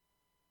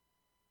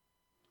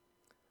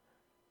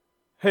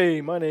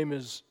Hey, my name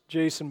is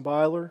Jason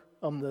Byler.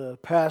 I'm the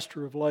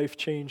pastor of Life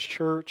Change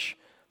Church.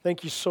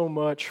 Thank you so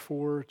much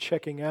for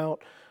checking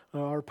out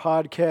our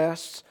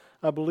podcasts.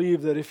 I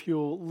believe that if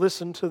you'll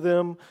listen to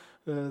them,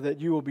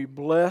 that you will be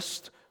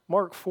blessed.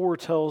 Mark 4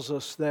 tells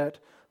us that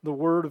the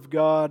Word of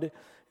God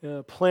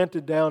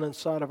planted down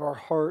inside of our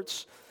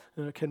hearts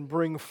can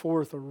bring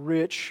forth a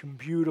rich,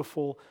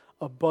 beautiful,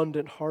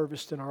 abundant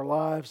harvest in our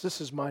lives.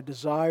 This is my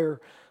desire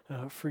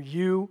for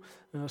you.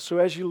 So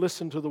as you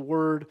listen to the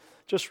Word,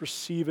 just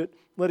receive it.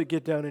 Let it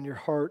get down in your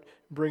heart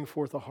and bring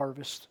forth a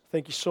harvest.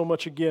 Thank you so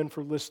much again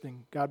for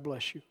listening. God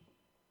bless you.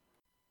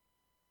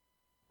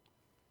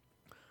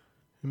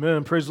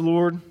 Amen. Praise the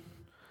Lord.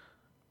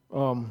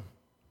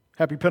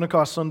 Happy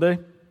Pentecost Sunday.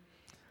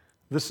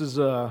 This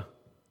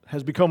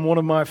has become one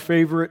of my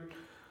favorite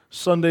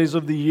Sundays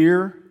of the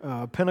year.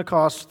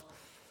 Pentecost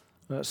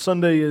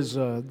Sunday is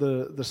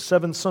the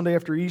seventh Sunday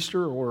after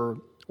Easter,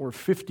 or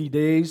 50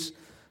 days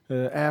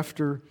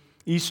after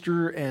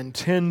Easter, and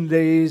 10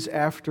 days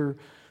after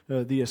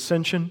the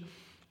Ascension.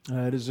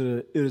 It is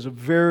a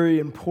very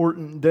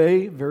important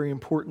day, very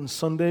important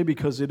Sunday,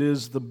 because it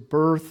is the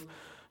birth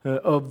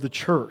of the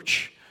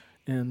church.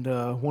 And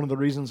one of the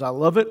reasons I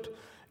love it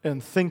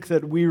and think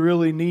that we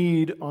really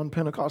need on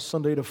Pentecost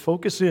Sunday to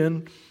focus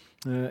in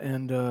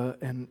and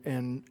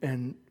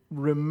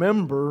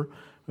remember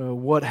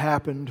what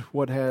happened,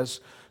 what has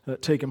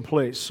taken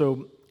place.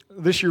 So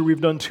this year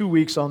we've done 2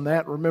 weeks on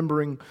that,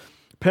 remembering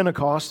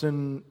Pentecost,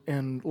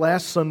 and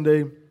last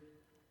Sunday,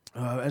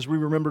 as we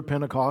remembered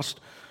Pentecost,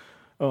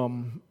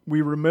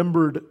 we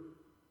remembered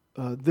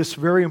this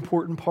very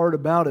important part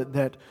about it,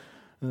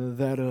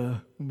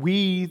 that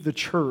we, the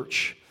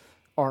church,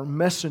 are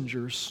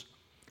messengers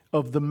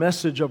of the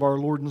message of our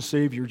Lord and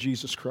Savior,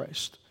 Jesus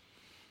Christ.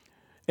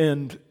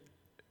 And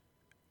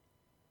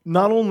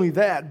not only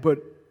that,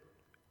 but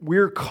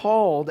we're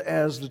called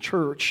as the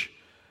church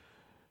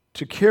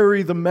to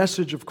carry the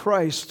message of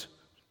Christ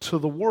to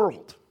the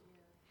world.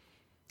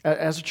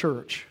 As a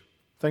church.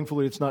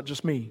 Thankfully, it's not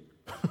just me.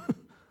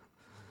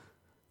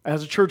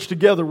 As a church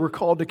together, we're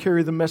called to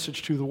carry the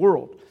message to the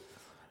world,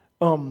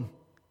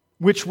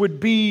 which would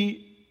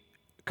be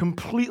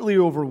completely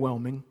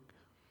overwhelming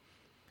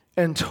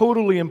and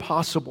totally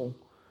impossible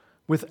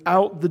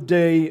without the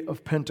day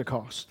of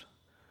Pentecost,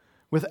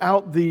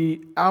 without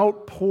the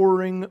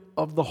outpouring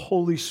of the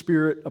Holy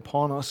Spirit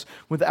upon us,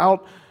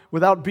 without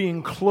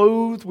being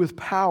clothed with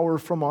power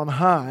from on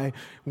high.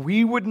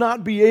 We would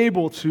not be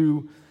able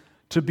to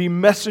be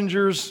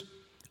messengers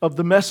of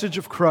the message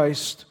of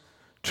Christ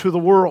to the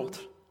world.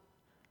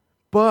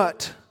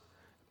 But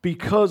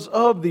because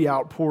of the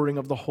outpouring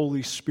of the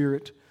Holy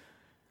Spirit,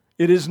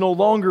 it is no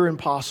longer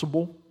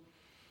impossible.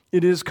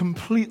 It is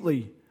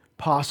completely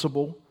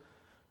possible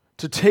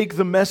to take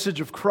the message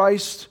of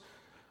Christ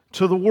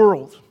to the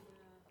world.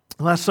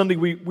 Last Sunday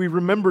we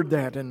remembered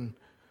that, and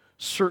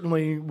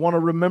certainly want to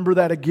remember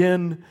that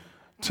again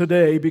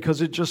today,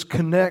 because it just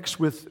connects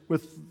with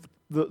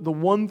the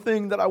one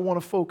thing that I want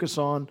to focus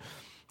on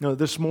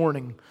this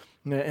morning.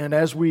 And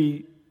as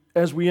we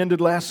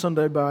ended last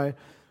Sunday by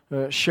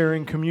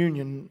sharing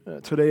communion,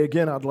 today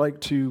again I'd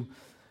like to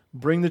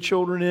bring the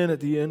children in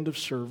at the end of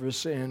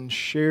service and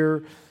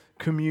share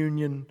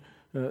communion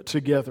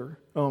together.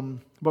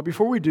 But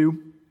before we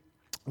do,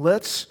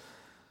 let's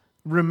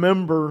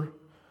remember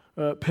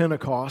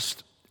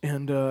Pentecost,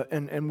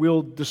 and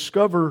we'll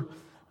discover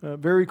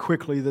very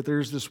quickly that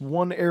there's this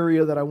one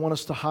area that I want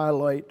us to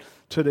highlight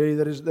today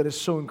that is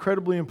so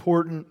incredibly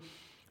important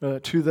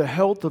to the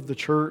health of the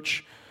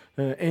church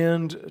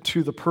and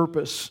to the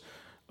purpose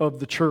of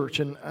the church.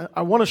 And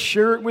I want to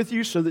share it with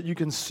you so that you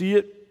can see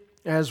it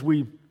as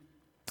we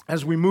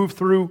move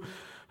through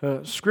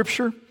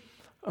Scripture.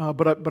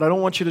 But I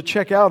don't want you to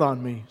check out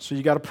on me. So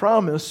you got to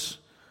promise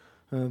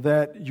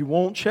that you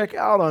won't check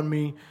out on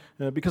me,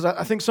 because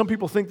I think some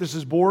people think this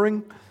is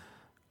boring,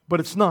 but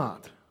it's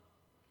not.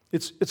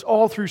 It's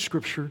all through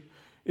Scripture.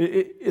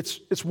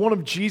 It's one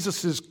of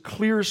Jesus'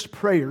 clearest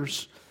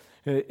prayers.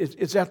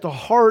 It's at the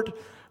heart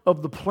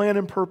of the plan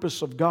and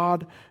purpose of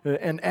God,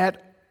 and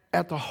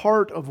at the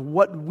heart of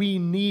what we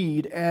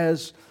need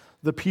as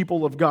the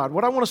people of God.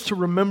 What I want us to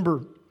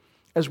remember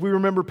as we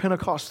remember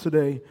Pentecost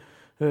today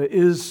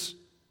is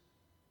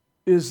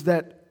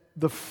that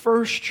the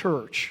first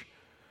church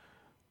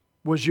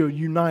was a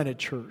united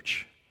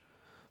church.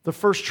 The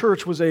first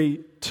church was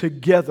a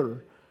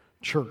together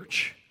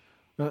church.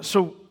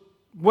 So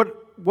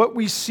what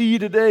we see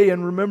today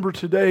and remember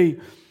today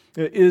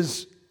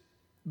is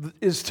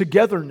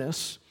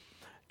togetherness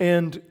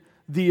and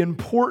the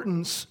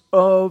importance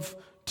of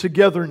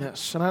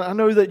togetherness. And I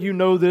know that you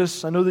know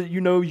this. I know that you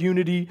know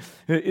unity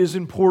is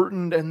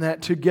important and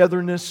that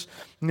togetherness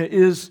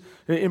is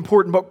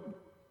important.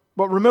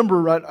 But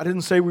remember, I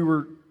didn't say we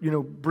were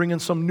bringing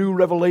some new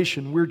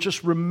revelation. We're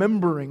just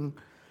remembering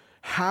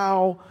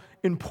how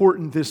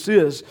important this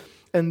is,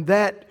 and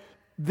that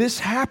this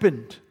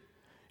happened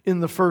in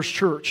the first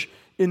church,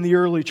 in the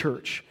early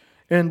church.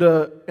 And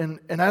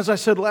as I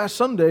said last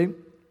Sunday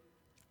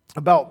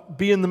about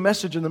being the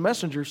message and the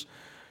messengers,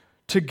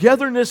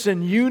 togetherness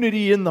and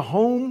unity in the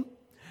home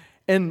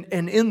and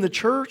in the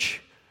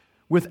church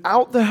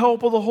without the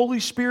help of the Holy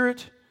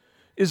Spirit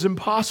is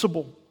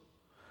impossible.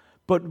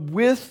 But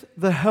with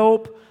the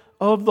help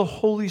of the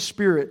Holy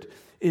Spirit,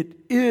 it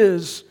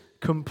is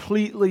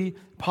completely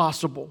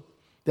possible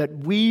that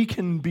we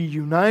can be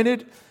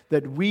united,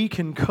 that we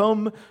can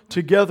come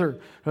together.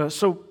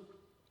 So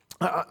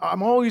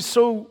I'm always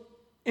so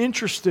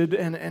interested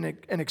and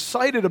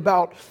excited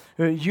about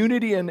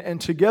unity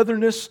and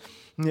togetherness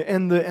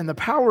and the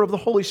power of the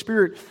Holy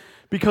Spirit,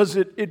 because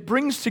it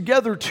brings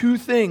together two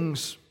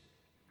things.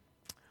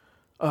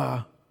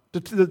 The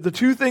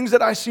two things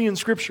that I see in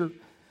Scripture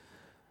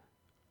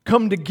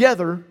come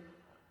together.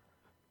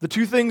 The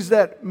two things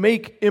that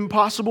make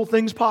impossible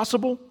things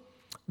possible,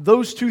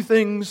 those two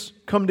things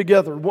come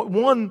together.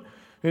 One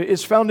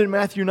is found in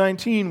Matthew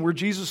 19, where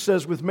Jesus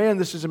says, with man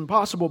this is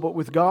impossible, but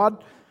with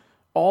God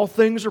all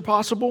things are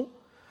possible.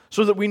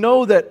 So that we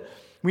know that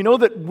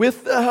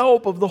with the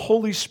help of the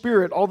Holy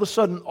Spirit, all of a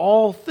sudden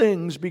all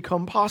things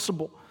become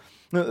possible.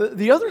 Now,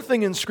 the other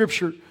thing in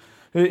Scripture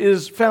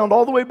is found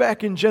all the way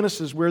back in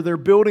Genesis, where they're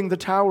building the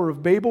Tower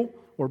of Babel,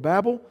 or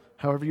Babel,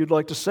 however you'd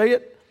like to say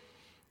it.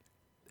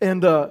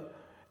 And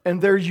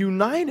they're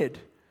united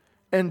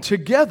and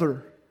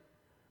together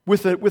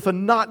with a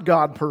not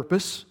God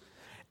purpose.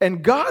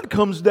 And God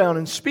comes down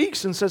and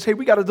speaks and says, hey,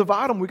 we got to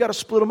divide them. We got to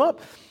split them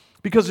up.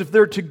 Because if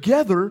they're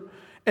together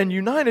and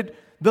united,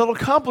 they'll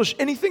accomplish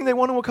anything they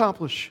want to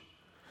accomplish.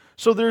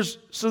 So there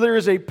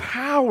is a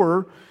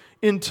power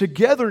in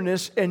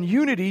togetherness and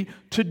unity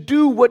to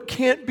do what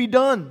can't be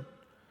done,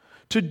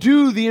 to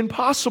do the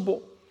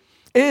impossible.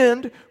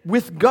 And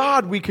with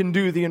God, we can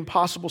do the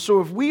impossible.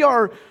 So if we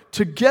are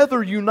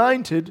together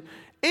united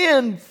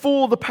and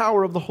full of the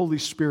power of the Holy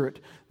Spirit,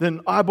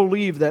 then I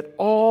believe that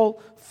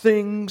all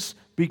things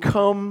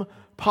become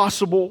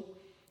possible,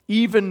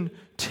 even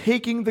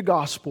taking the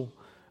gospel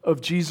of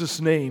Jesus'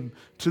 name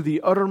to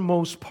the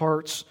uttermost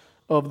parts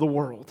of the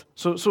world.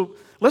 So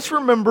let's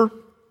remember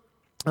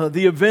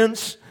the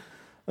events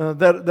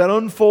that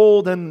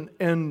unfold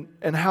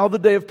and how the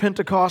day of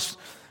Pentecost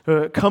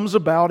comes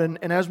about,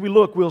 and as we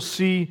look, we'll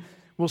see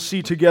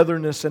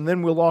togetherness, and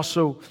then we'll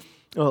also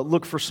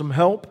look for some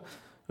help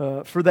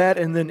for that,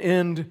 and then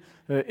end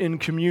in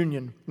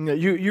communion.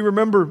 You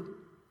remember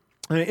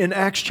in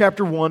Acts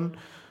chapter 1,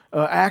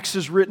 Acts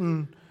is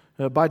written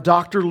by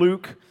Dr.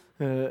 Luke,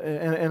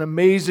 an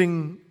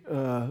amazing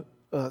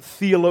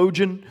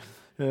theologian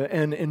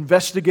and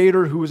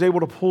investigator who was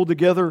able to pull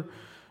together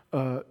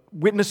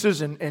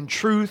witnesses and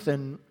truth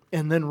and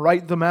then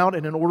write them out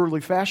in an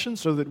orderly fashion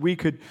so that we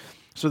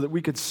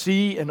could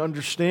see and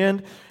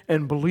understand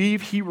and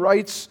believe. He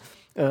writes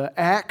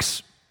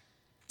Acts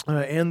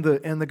and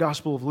the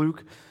Gospel of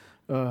Luke.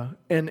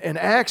 And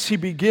Acts, he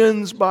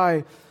begins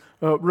by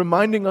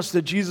reminding us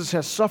that Jesus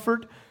has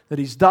suffered, that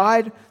He's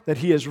died, that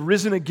He has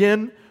risen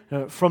again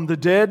from the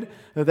dead,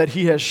 that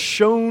He has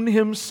shown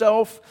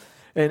Himself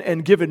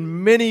and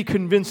given many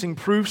convincing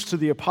proofs to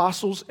the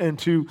apostles and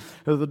to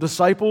the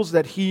disciples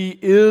that He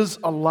is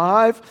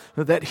alive,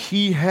 that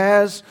He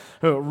has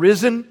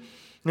risen.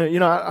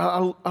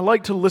 I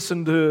like to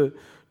listen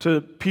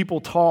to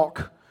people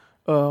talk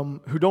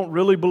who don't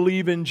really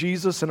believe in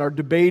Jesus and are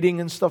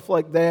debating and stuff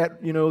like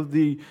that,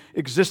 the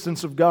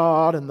existence of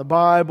God and the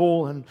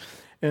Bible, and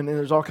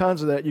there's all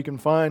kinds of that you can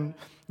find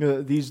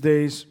these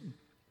days.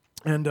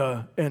 And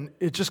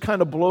it just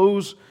kind of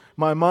blows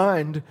my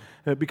mind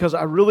because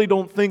I really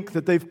don't think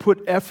that they've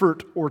put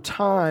effort or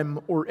time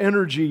or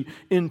energy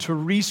into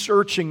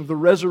researching the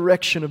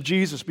resurrection of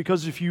Jesus.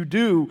 Because if you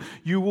do,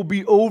 you will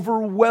be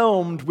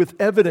overwhelmed with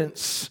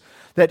evidence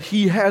that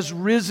He has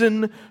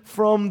risen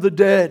from the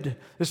dead.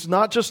 This is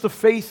not just a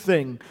faith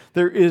thing.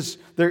 There is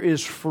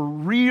for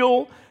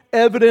real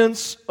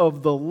evidence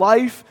of the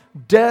life,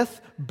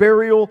 death,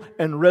 burial,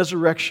 and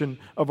resurrection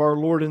of our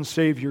Lord and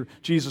Savior,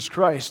 Jesus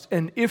Christ.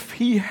 And if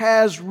He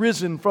has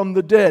risen from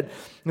the dead,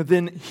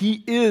 then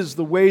He is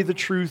the way, the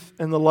truth,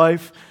 and the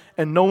life,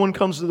 and no one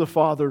comes to the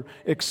Father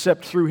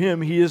except through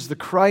Him. He is the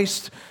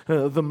Christ,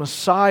 the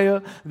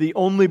Messiah, the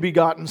only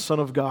begotten Son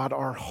of God,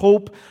 our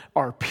hope,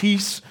 our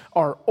peace,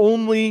 our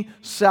only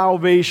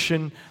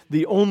salvation,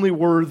 the only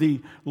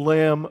worthy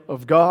Lamb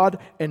of God,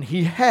 and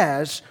He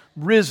has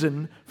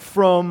risen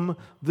from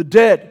the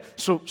dead.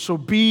 So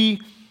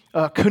be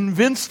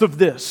convinced of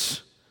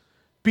this.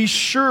 Be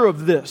sure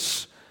of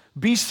this.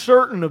 Be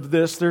certain of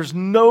this. There's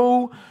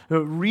no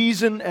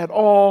reason at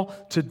all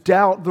to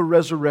doubt the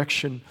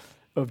resurrection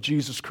of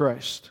Jesus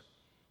Christ.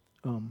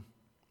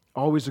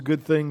 Always a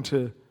good thing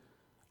to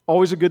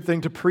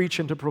preach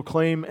and to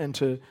proclaim and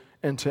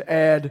to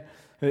add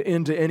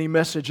into any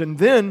message. And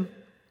then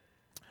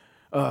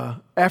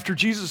after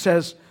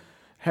Jesus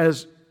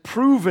has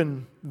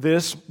proven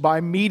this by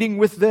meeting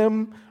with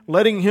them,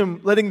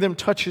 letting them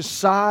touch His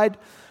side,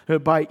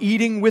 by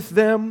eating with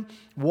them,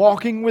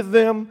 walking with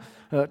them,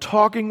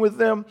 talking with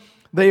them,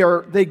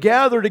 they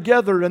gather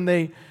together and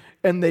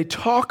they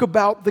talk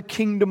about the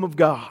kingdom of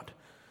God.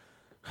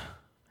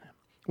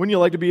 Wouldn't you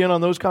like to be in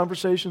on those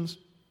conversations?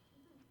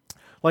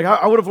 Like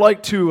I would have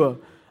liked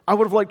to I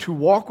would have liked to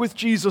walk with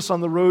Jesus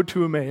on the road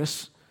to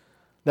Emmaus.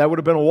 That would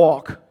have been a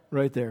walk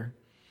right there.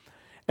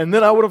 And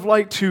then I would have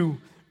liked to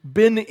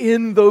been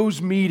in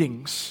those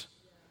meetings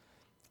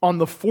on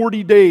the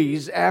 40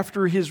 days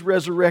after his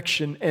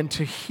resurrection and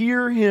to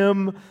hear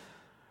him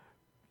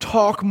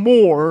talk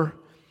more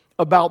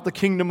about the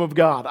kingdom of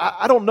God.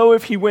 I don't know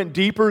if he went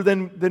deeper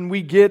than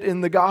we get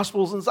in the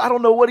Gospels. And I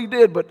don't know what he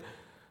did, but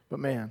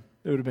man,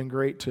 it would have been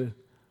great to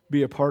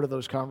be a part of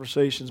those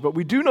conversations. But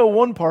we do know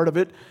one part of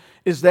it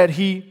is that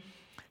he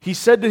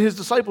said to his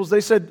disciples,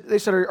 they said,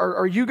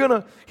 are you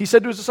gonna, he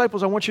said to his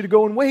disciples, I want you to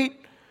go and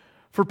wait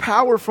for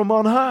power from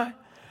on high.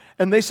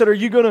 And they said, are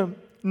you gonna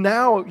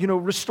now,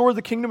 restore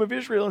the kingdom of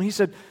Israel? And he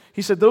said,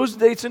 those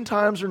dates and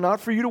times are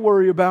not for you to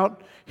worry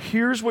about.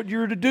 Here's what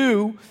you're to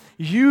do.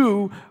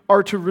 You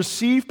are to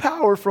receive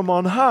power from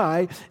on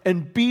high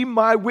and be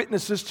my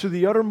witnesses to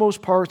the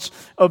uttermost parts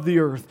of the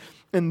earth.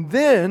 And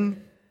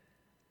then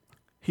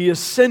he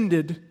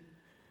ascended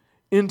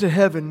into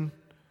heaven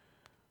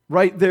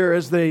right there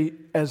as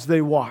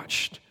they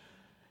watched.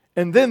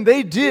 And then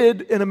they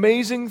did an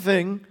amazing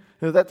thing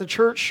that the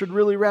church should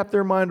really wrap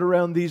their mind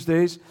around these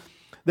days.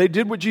 They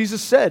did what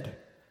Jesus said,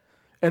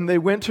 and they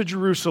went to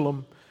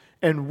Jerusalem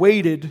and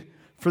waited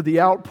for the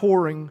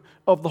outpouring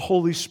of the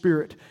Holy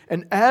Spirit.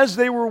 And as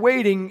they were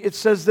waiting, it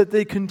says that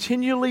they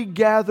continually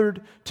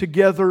gathered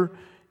together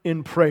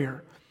in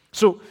prayer.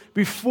 So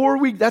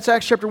that's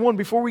Acts chapter 1.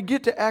 Before we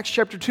get to Acts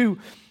chapter 2,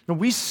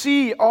 we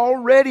see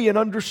already an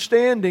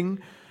understanding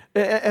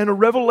and a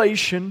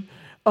revelation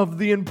of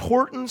the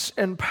importance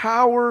and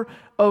power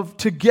of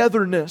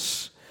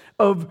togetherness,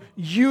 of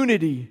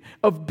unity,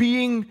 of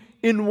being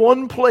in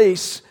one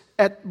place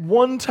at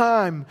one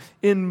time,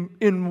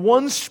 in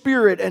one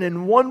spirit and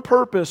in one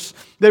purpose.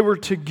 They were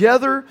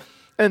together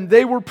and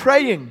they were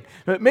praying.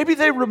 Maybe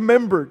they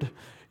remembered,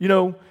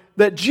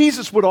 that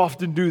Jesus would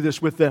often do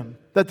this with them,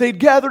 that they'd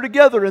gather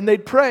together and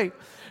they'd pray.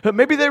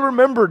 Maybe they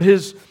remembered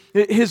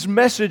his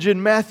message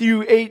in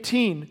Matthew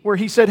 18, where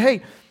he said,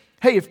 hey,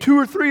 if 2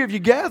 or 3 of you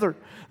gather,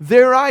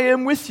 there I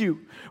am with you.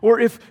 Or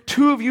if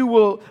 2 of you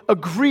will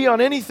agree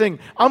on anything,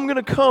 I'm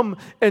going to come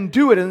and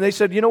do it. And they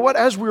said, you know what?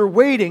 As we were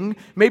waiting,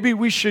 maybe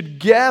we should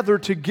gather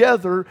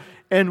together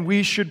and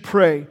we should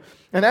pray.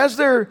 And as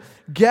they're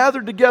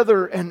gathered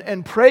together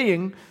and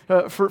praying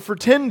for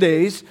 10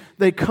 days,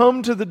 they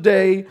come to the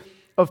day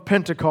of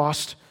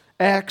Pentecost,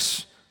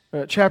 Acts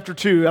chapter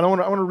 2. And I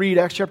want to read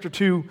Acts chapter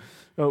 2,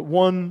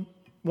 1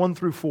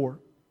 through 4.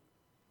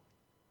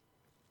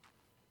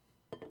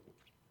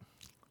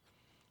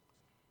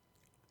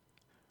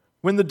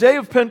 When the day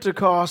of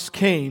Pentecost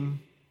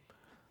came,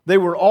 they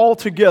were all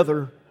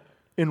together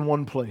in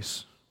one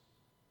place.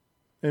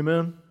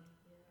 Amen?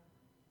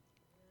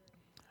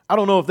 I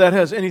don't know if that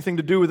has anything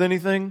to do with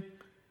anything,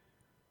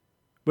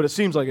 but it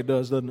seems like it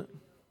does, doesn't it?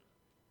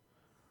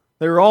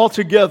 They were all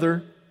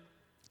together,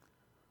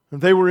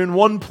 and they were in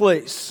one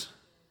place.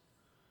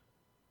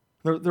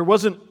 There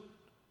wasn't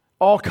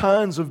all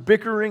kinds of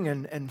bickering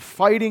and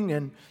fighting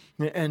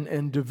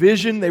and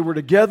division. They were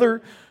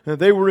together.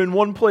 They were in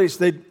one place.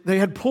 They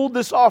had pulled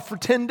this off for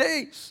 10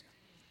 days.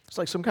 It's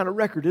like some kind of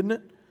record, isn't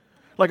it?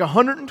 Like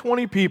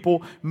 120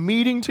 people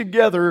meeting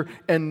together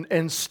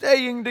and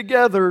staying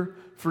together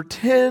for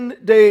 10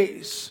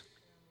 days.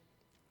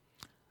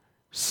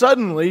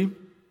 Suddenly,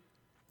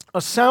 a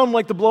sound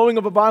like the blowing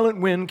of a violent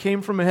wind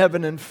came from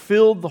heaven and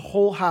filled the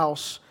whole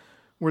house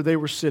where they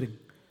were sitting.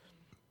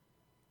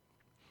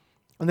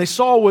 And they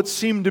saw what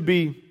seemed to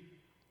be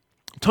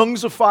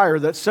tongues of fire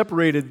that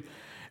separated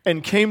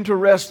and came to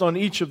rest on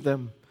each of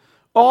them.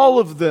 All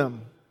of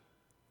them,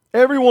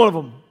 every one of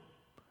them,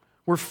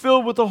 were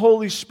filled with the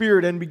Holy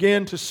Spirit and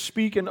began to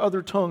speak in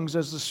other tongues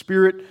as the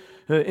Spirit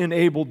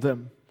enabled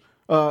them.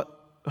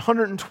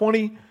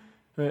 120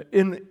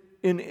 in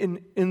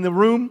the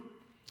room.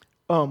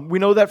 We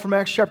know that from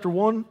Acts chapter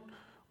 1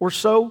 or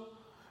so.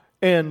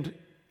 And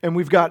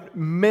we've got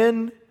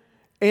men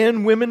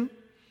and women.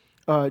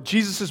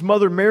 Jesus'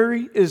 mother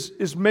Mary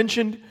is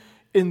mentioned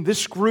in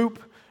this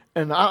group,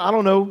 and I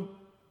don't know,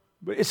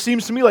 but it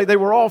seems to me like they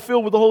were all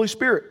filled with the Holy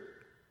Spirit.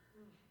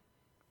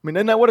 I mean,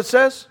 isn't that what it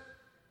says?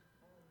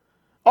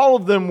 All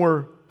of them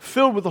were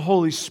filled with the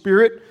Holy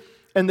Spirit,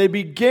 and they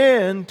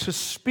began to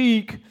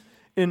speak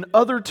in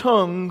other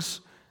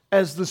tongues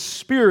as the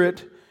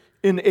Spirit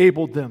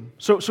enabled them.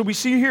 So we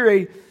see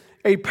here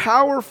a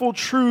powerful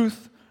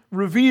truth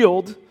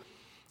revealed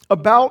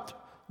about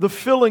the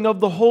filling of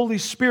the Holy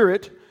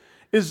Spirit,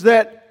 is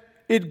that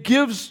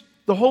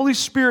the Holy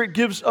Spirit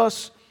gives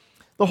us,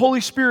 the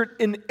Holy Spirit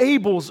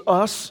enables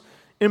us,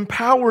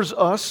 empowers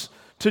us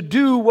to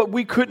do what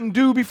we couldn't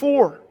do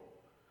before.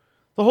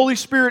 The Holy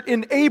Spirit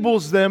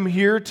enables them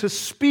here to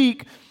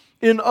speak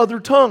in other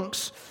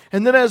tongues.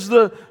 And then as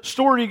the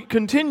story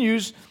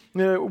continues,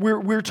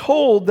 we're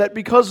told that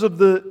because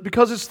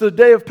it's the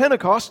day of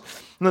Pentecost,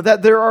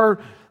 that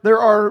there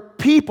are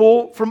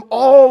people from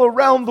all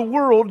around the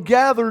world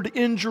gathered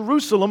in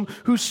Jerusalem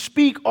who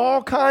speak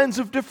all kinds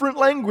of different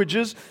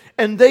languages,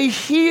 and they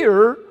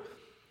hear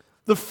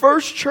the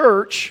first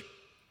church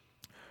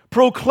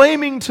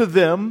proclaiming to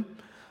them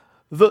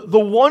the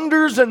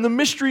wonders and the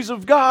mysteries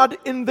of God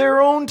in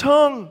their own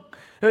tongue,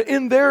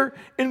 in their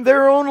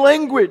own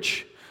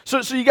language.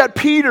 So you got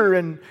Peter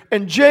and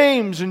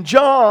James and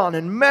John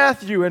and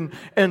Matthew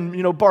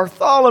and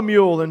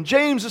Bartholomew and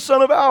James the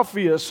son of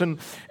Alphaeus and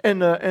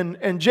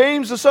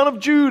James the son of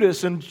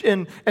Judas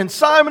and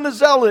Simon the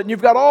Zealot, and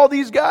you've got all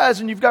these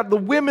guys, and you've got the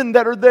women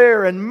that are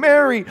there and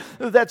Mary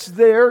that's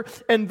there,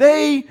 and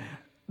they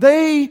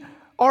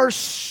are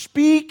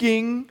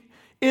speaking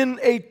in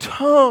a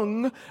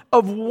tongue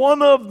of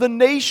one of the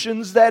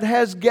nations that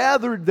has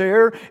gathered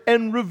there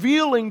and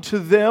revealing to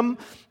them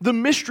the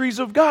mysteries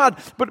of God.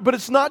 But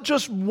it's not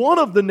just one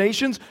of the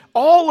nations.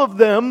 All of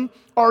them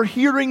are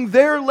hearing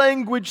their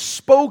language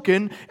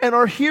spoken and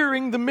are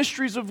hearing the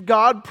mysteries of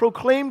God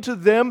proclaimed to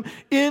them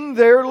in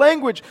their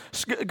language.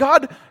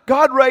 God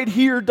right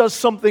here does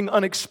something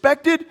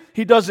unexpected.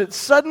 He does it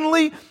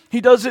suddenly.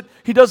 He does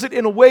it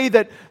in a way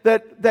that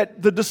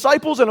the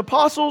disciples and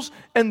apostles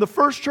and the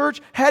first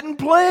church hadn't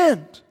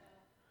planned.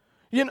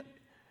 You know,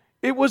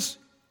 it was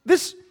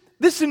this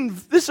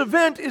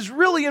event is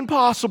really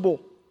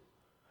impossible.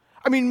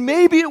 I mean,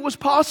 maybe it was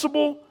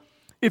possible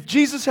if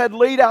Jesus had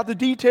laid out the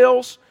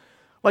details,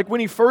 like when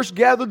he first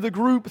gathered the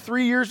group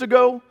 3 years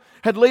ago,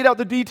 had laid out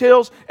the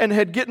details and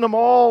had gotten them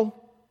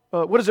all,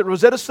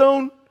 Rosetta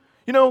Stone?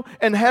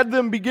 And had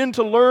them begin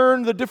to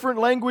learn the different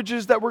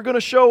languages that were going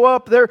to show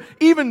up there.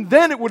 Even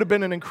then, it would have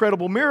been an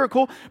incredible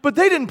miracle, but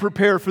they didn't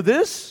prepare for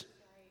this.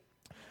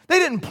 They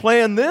didn't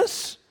plan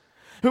this.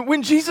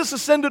 When Jesus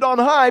ascended on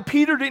high,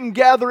 Peter didn't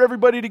gather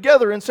everybody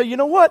together and say, you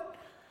know what?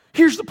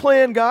 Here's the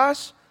plan,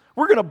 guys.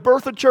 We're going to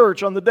birth a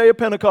church on the day of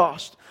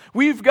Pentecost.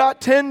 We've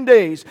got 10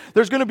 days.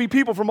 There's going to be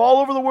people from all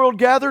over the world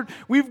gathered.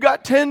 We've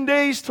got 10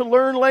 days to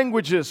learn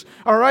languages.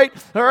 All right,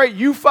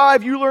 you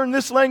 5, you learn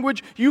this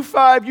language. You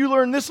 5, you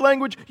learn this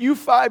language. You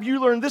 5,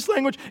 you learn this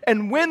language.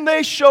 And when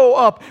they show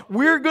up,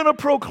 we're going to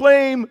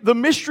proclaim the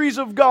mysteries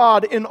of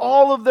God in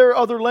all of their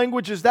other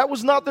languages. That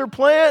was not their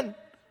plan.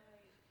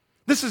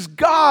 This is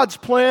God's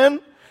plan,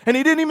 and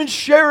He didn't even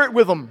share it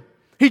with them.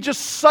 He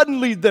just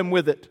suddenly them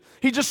with it.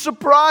 He just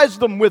surprised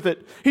them with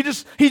it. He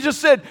just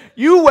said,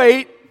 you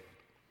wait.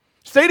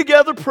 Stay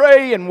together,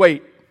 pray, and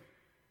wait.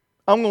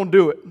 I'm going to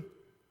do it.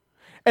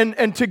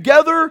 And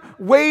together,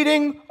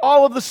 waiting,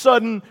 all of a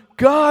sudden,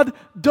 God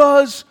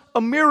does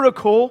a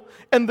miracle,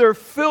 and they're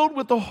filled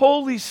with the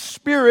Holy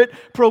Spirit,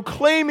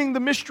 proclaiming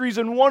the mysteries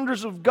and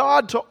wonders of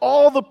God to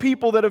all the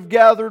people that have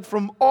gathered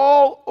from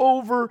all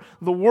over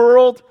the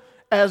world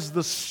as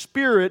the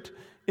Spirit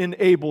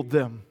enabled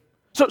them.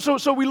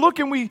 So we look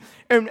and we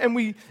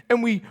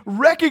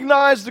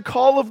recognize the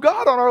call of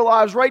God on our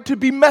lives, right? To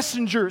be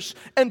messengers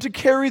and to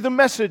carry the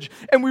message.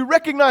 And we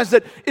recognize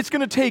that it's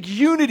going to take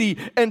unity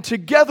and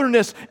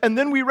togetherness. And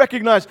then we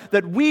recognize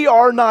that we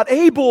are not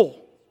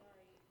able.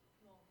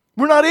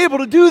 We're not able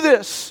to do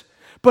this.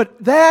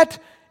 But that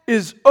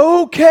is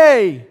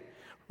okay.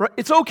 Right?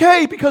 It's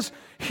okay because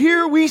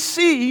here we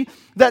see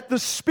that the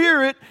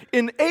Spirit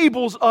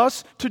enables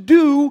us to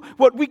do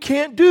what we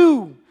can't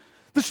do.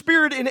 The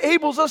Spirit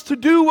enables us to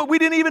do what we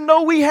didn't even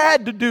know we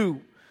had to do.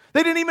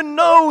 They didn't even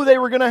know they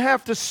were going to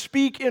have to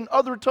speak in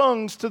other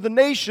tongues to the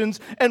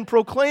nations and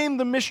proclaim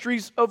the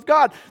mysteries of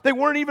God. They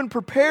weren't even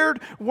prepared,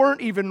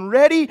 weren't even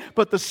ready,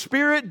 but the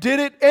Spirit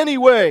did it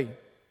anyway.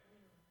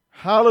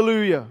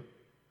 Hallelujah.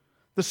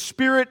 The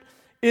Spirit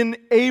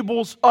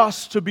enables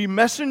us to be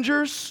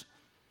messengers.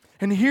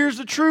 And here's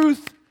the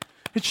truth.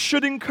 It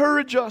should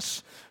encourage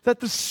us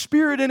that the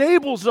Spirit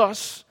enables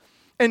us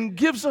and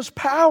gives us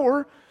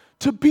power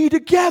to be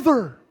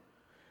together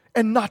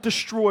and not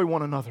destroy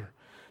one another.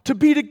 To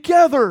be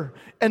together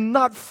and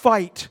not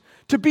fight.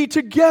 To be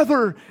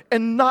together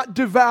and not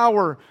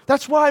devour.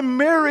 That's why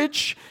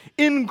marriage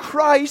in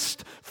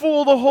Christ,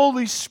 full of the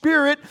Holy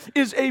Spirit,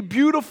 is a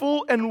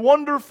beautiful and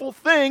wonderful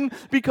thing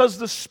because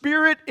the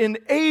Spirit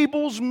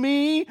enables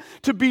me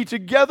to be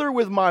together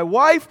with my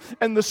wife,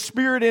 and the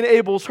Spirit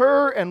enables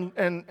her,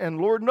 and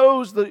Lord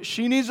knows that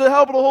she needs the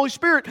help of the Holy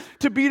Spirit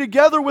to be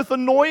together with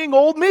annoying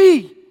old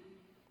me.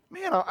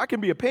 Man, I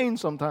can be a pain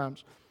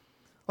sometimes.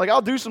 Like,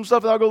 I'll do some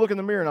stuff and I'll go look in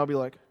the mirror and I'll be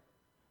like,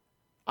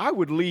 I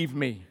would leave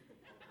me.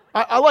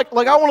 I want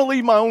to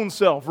leave my own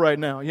self right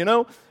now, you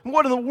know?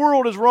 What in the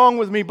world is wrong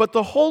with me? But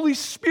the Holy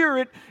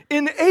Spirit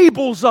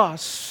enables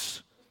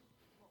us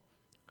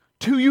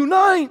to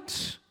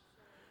unite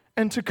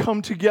and to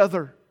come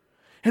together.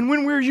 And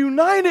when we're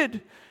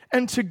united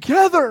and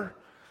together,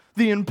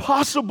 the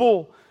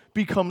impossible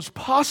becomes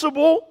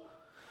possible.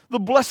 The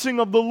blessing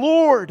of the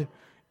Lord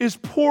is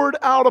poured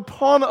out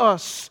upon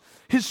us.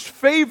 His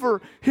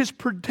favor, His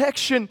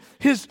protection,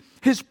 His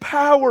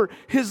power,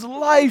 His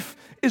life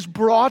is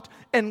brought,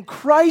 and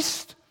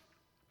Christ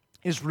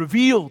is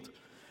revealed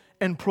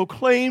and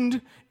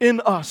proclaimed in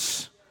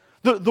us.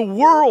 The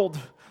world,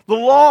 the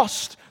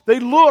lost, they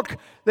look,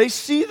 they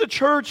see the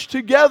church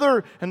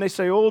together, and they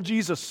say, oh,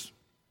 Jesus.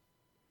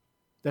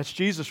 That's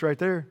Jesus right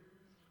there.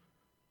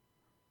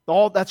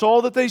 That's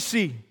all that they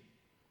see.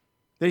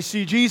 They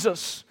see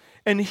Jesus.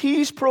 And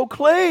He's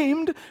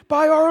proclaimed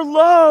by our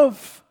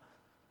love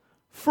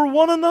for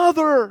one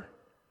another.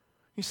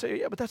 You say,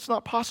 yeah, but that's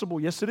not possible.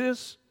 Yes, it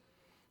is.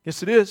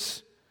 Yes, it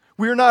is.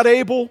 We are not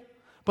able,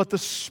 but the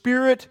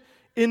Spirit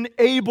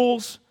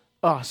enables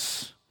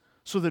us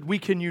so that we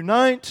can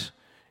unite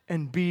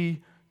and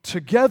be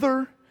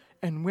together.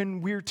 And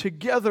when we're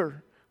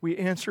together, we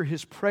answer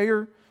His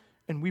prayer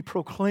and we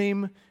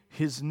proclaim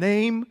His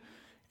name,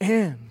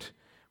 and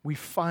we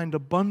find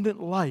abundant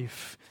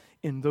life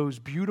in those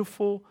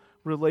beautiful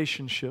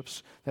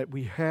relationships that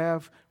we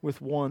have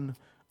with one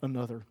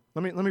another.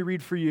 Let me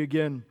read for you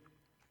again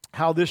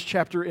how this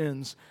chapter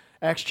ends.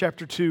 Acts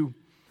chapter 2,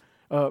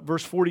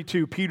 verse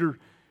 42.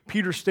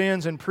 Peter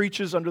stands and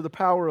preaches under the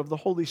power of the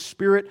Holy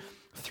Spirit.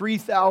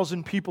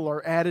 3,000 people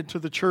are added to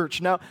the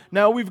church.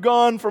 Now we've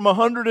gone from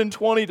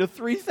 120 to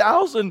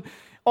 3,000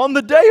 on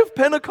the day of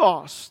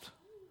Pentecost.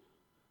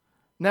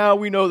 Now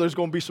we know there's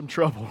going to be some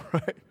trouble,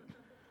 right?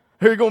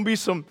 There's going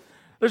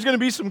to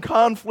be some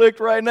conflict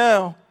right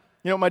now.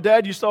 You know, my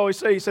dad used to always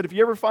say, he said, if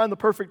you ever find the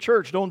perfect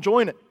church, don't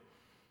join it,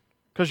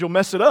 because you'll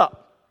mess it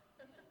up.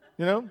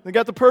 You know, they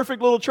got the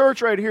perfect little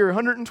church right here,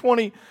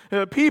 120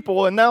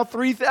 people, and now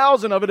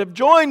 3,000 of it have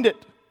joined it.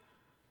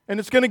 And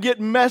it's going to get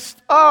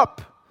messed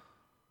up.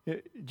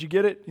 Did you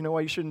get it? You know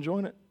why you shouldn't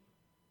join it?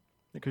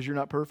 Because you're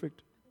not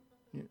perfect.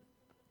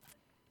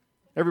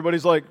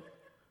 Everybody's like,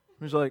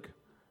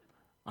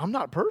 I'm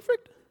not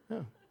perfect?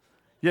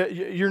 Yeah,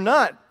 you're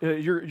not.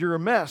 You're a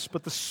mess,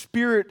 but the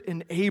Spirit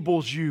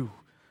enables you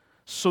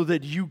so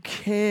that you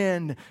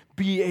can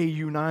be a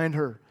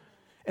uniter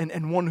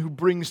and one who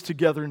brings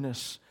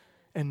togetherness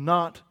and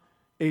not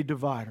a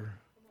divider.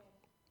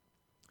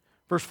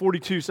 Verse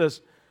 42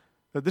 says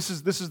that this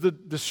is the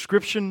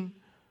description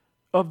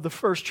of the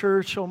first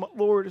church. Oh, my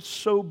Lord, it's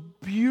so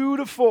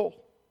beautiful.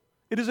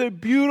 It is a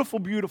beautiful,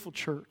 beautiful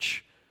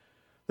church.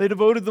 They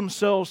devoted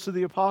themselves to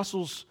the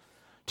apostles'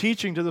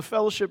 teaching, to the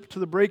fellowship, to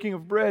the breaking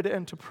of bread,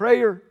 and to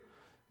prayer.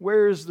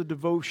 Where is the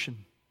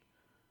devotion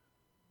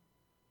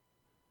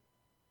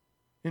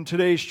in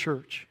today's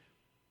church?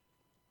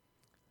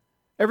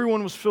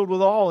 Everyone was filled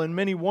with awe, and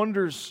many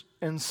wonders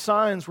and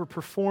signs were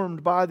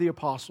performed by the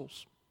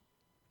apostles.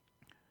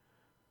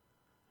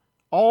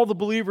 All the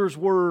believers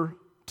were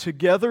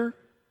together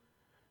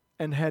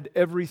and had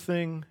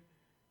everything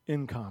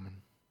in common.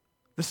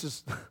 This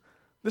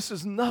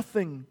is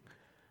nothing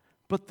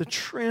but the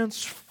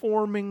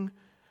transforming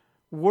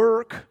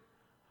work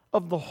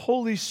of the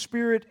Holy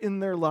Spirit in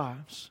their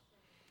lives.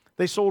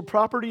 They sold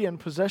property and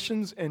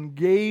possessions and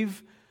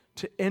gave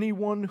to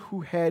anyone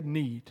who had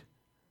need.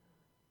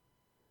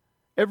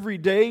 Every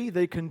day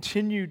they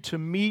continued to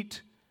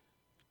meet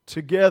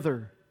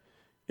together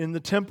in the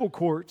temple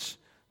courts.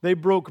 They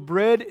broke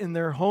bread in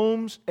their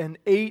homes and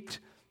ate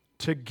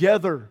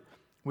together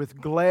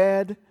with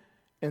glad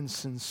and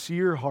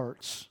sincere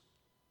hearts,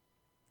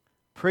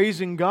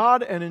 praising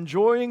God and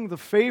enjoying the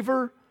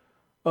favor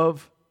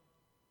of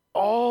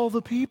all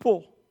the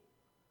people.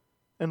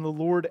 And the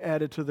Lord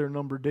added to their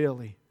number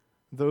daily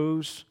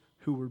those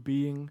who were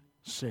being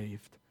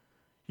saved.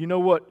 You know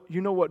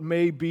what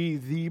may be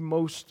the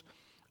most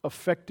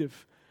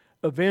effective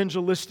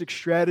evangelistic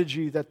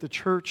strategy that the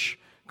church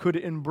could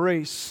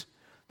embrace,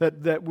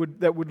 that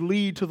would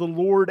lead to the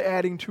Lord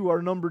adding to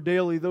our number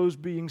daily those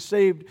being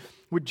saved,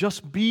 would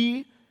just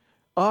be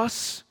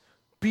us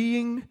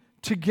being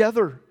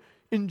together,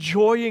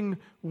 enjoying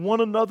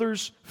one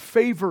another's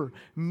favor,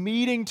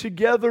 meeting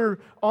together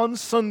on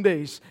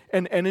Sundays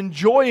and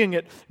enjoying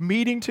it,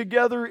 meeting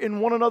together in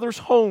one another's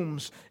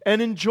homes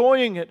and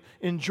enjoying it,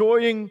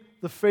 enjoying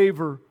the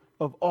favor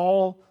of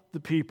all the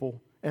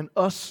people, and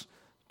us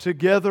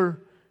together,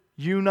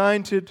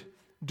 united,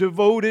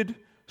 devoted,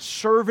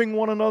 serving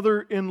one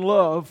another in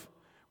love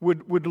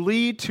would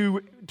lead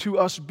to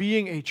us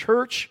being a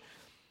church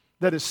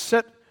that is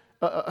set,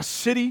 a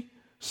city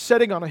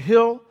setting on a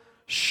hill,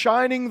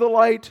 shining the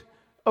light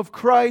of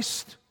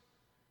Christ,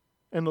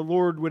 and the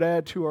Lord would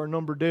add to our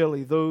number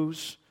daily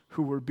those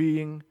who were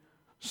being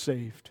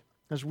saved.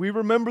 As we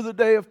remember the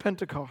day of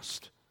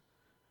Pentecost,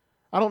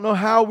 I don't know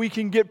how we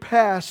can get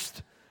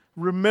past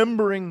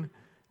remembering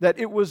that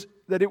it was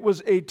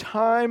a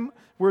time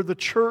where the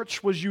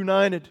church was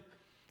united,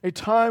 a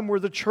time where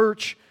the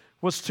church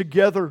was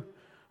together,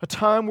 a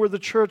time where the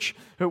church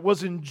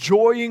was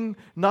enjoying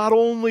not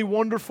only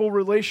wonderful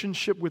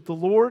relationship with the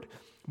Lord,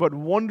 but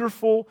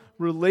wonderful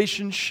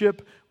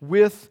relationship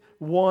with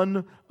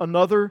one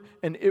another.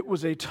 And it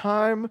was a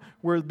time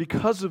where,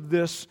 because of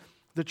this,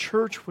 the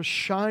church was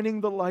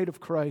shining the light of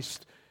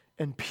Christ,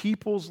 and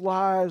people's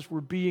lives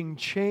were being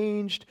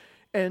changed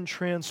and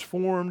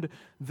transformed.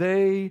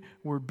 They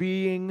were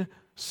being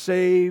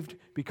saved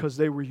because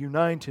they were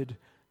united.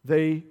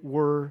 They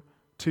were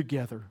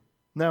together.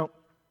 Now,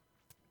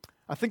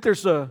 I think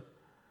there's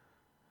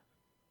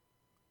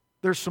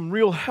some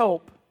real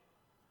help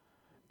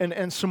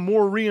and some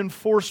more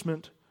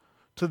reinforcement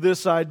to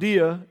this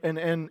idea,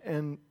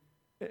 and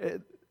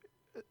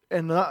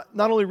not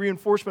only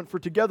reinforcement for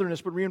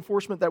togetherness, but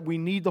reinforcement that we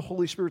need the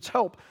Holy Spirit's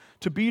help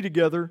to be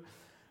together,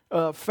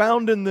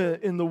 found in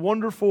the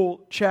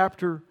wonderful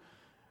chapter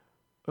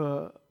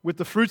with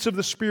the fruits of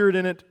the Spirit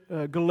in it,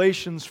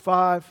 Galatians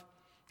 5.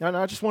 And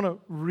I just want to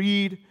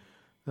read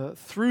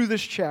through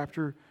this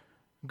chapter,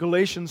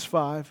 Galatians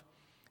 5.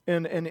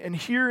 And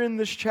here in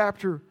this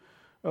chapter,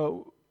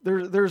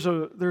 there's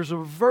a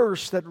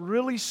verse that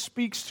really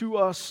speaks to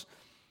us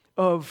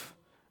of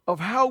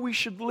how we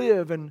should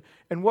live and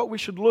what we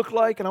should look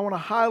like. And I want to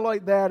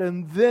highlight that.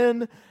 And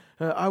then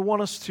I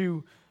want us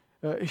to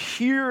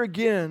hear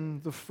again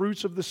the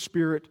fruits of the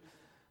Spirit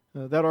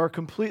that are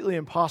completely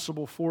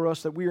impossible for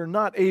us, that we are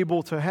not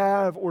able to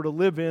have or to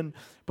live in.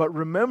 But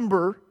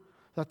remember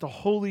that the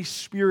Holy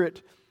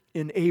Spirit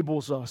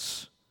enables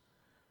us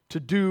to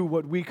do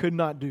what we could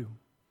not do.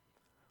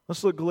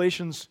 Let's look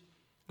Galatians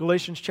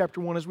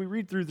chapter 1. As we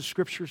read through the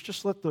Scriptures,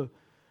 just let the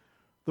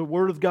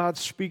Word of God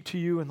speak to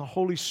you and the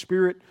Holy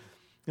Spirit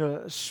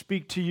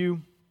speak to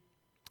you.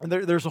 And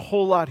there's a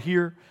whole lot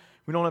here.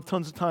 We don't have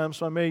tons of time,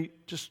 so I may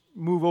just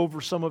move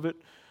over some of it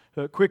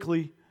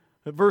quickly.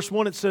 At verse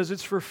 1 it says,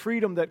 "It's for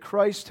freedom that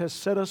Christ has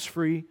set us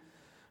free.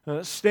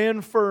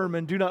 Stand firm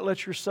and do not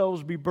let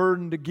yourselves be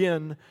burdened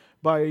again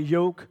by a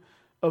yoke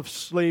of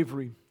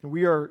slavery." And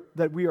we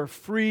are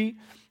free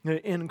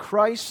in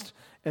Christ,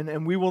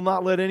 and we will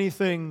not let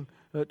anything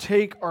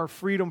take our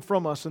freedom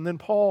from us. And then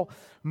Paul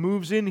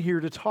moves in here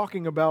to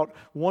talking about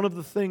one of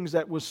the things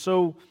that was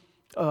so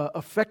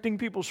affecting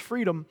people's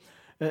freedom,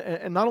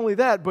 and not only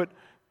that, but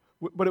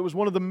it was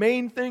one of the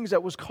main things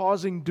that was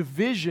causing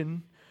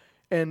division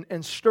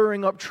and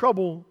stirring up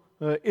trouble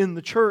in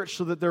the church,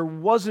 so that there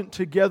wasn't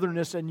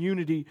togetherness and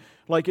unity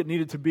like it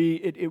needed to be.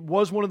 It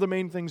was one of the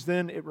main things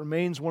then. It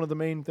remains one of the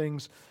main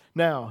things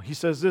now. He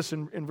says this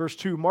in verse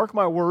 2, "Mark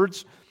my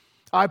words,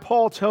 I,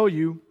 Paul, tell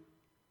you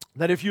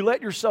that if you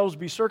let yourselves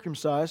be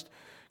circumcised,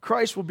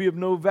 Christ will be of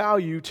no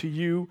value to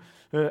you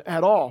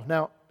at all."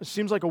 Now, it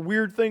seems like a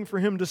weird thing for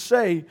him to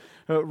say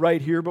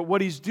right here, but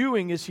what he's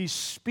doing is he's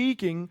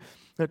speaking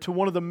to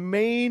one of the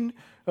main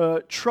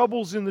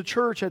troubles in the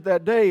church at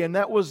that day, and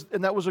that was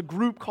a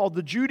group called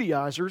the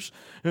Judaizers,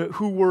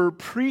 who were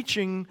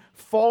preaching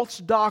false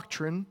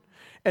doctrine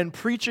and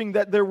preaching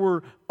that there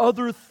were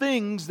other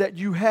things that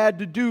you had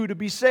to do to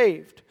be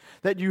saved,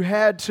 that you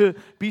had to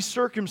be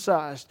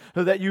circumcised,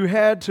 that you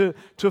had to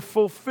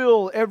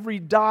fulfill every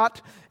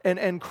dot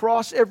and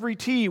cross every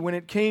T when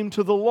it came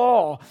to the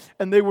law.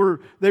 And they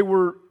were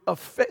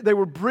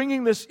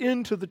bringing this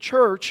into the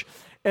church,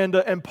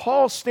 and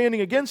Paul standing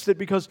against it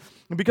because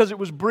it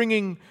was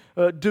bringing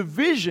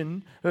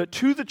division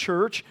to the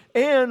church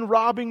and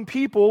robbing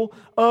people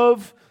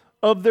of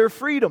their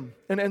freedom.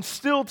 And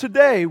still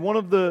today, one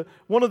of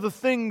the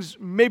things,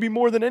 maybe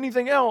more than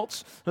anything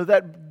else,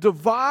 that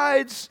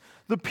divides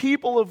the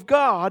people of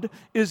God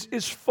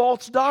is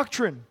false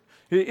doctrine.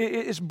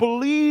 It's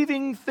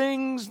believing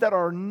things that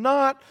are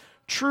not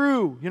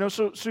true.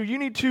 So you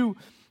need to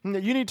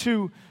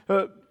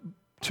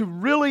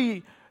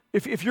really,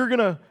 if you're going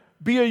to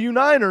be a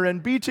uniter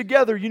and be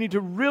together, you need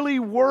to really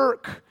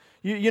work.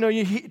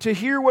 To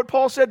hear what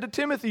Paul said to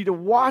Timothy, to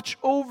watch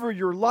over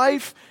your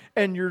life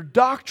and your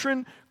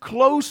doctrine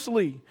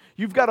closely.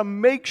 You've got to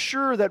make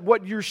sure that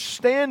what you're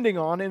standing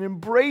on and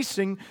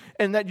embracing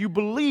and that you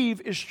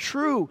believe is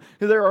true.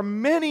 There are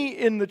many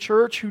in the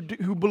church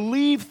who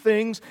believe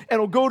things and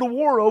will go to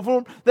war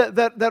over them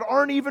that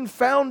aren't even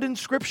found in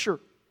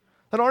Scripture,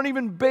 that aren't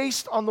even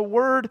based on the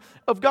Word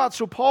of God.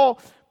 So Paul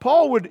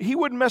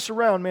wouldn't mess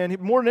around, man.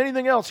 More than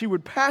anything else, he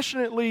would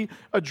passionately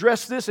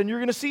address this, and you're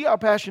going to see how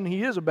passionate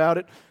he is about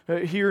it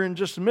here in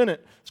just a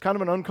minute. It's kind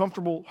of an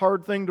uncomfortable,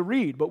 hard thing to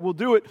read, but we'll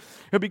do it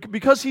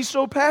because he's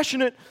so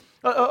passionate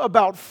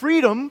about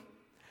freedom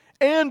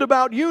and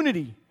about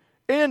unity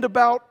and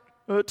about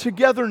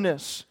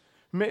togetherness.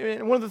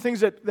 One of the things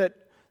that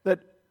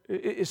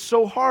is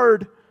so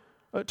hard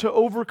to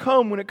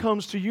overcome when it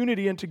comes to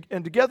unity and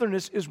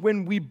togetherness is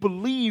when we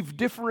believe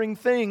differing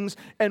things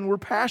and we're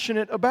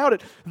passionate about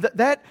it.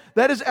 That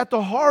is at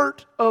the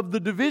heart of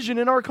the division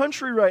in our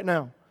country right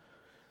now.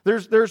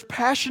 There's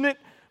passionate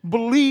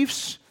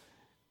beliefs,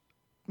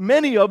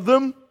 many of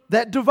them,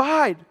 that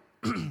divide.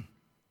 You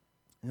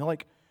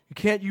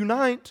can't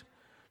unite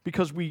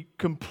because we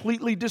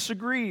completely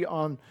disagree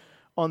on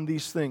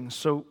these things.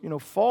 So,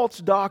 false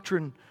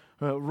doctrine,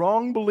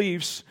 wrong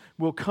beliefs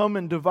will come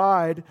and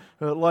divide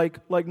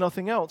like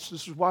nothing else.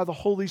 This is why the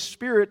Holy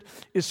Spirit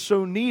is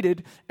so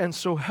needed and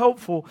so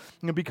helpful,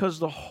 because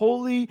the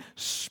Holy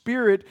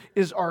Spirit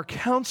is our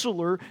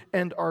counselor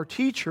and our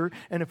teacher.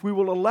 And if we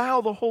will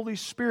allow the Holy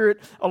Spirit,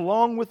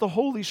 along with the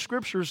Holy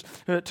Scriptures,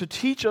 to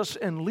teach us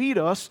and lead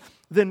us,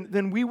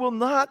 then we will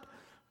not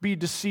be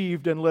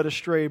deceived and led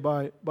astray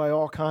by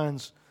all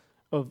kinds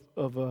of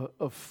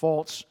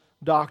false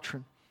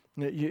doctrine.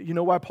 You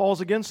know why Paul's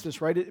against this,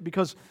 right?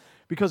 Because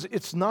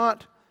it's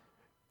not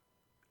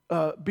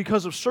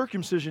because of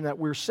circumcision that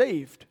we're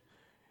saved.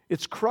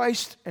 It's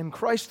Christ and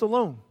Christ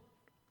alone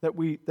that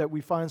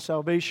we find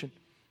salvation.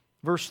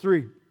 Verse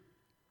 3.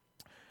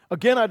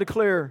 "Again I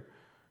declare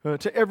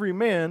to every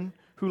man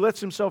who lets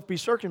himself be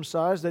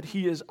circumcised that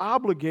he is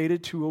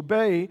obligated to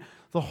obey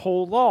the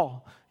whole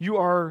law." You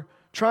are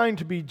trying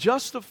to be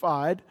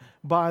justified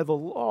by the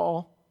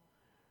law,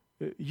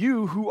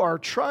 You who are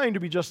trying to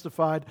be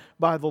justified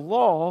by the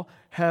law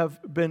have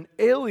been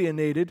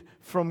alienated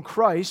from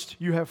Christ.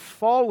 You have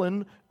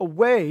fallen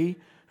away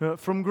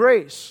from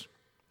grace.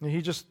 And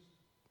he just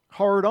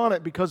hard on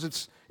it because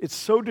it's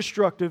so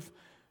destructive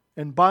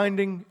and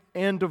binding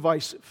and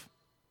divisive.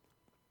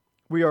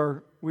 We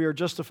are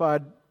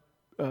justified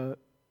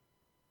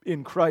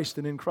in Christ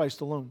and in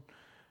Christ alone.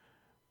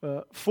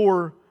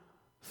 For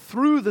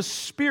through the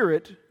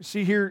Spirit,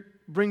 see here,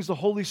 brings the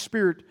Holy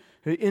Spirit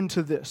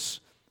into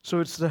this. So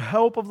it's the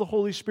help of the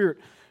Holy Spirit.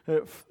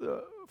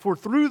 For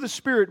through the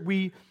Spirit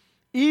we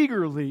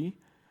eagerly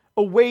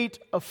await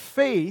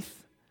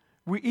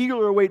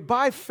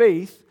by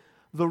faith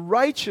the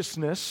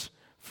righteousness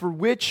for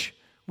which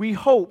we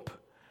hope.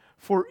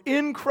 For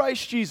in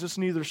Christ Jesus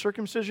neither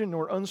circumcision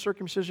nor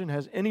uncircumcision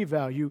has any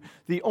value.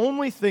 The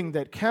only thing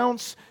that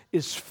counts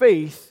is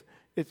faith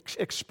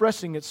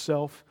expressing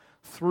itself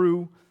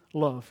through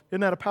love.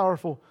 Isn't that a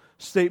powerful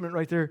statement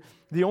right there?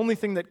 The only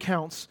thing that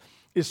counts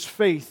is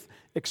faith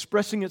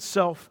expressing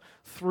itself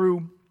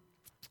through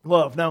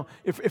love. Now,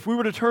 if we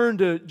were to turn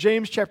to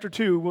James chapter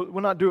 2,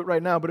 we'll not do it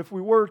right now, but if we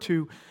were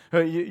to,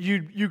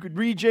 you could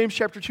read James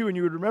chapter 2 and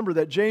you would remember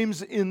that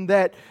James in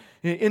that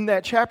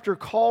chapter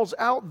calls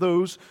out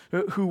those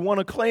who want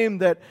to claim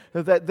that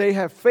they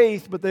have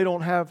faith, but their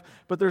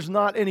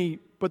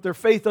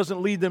faith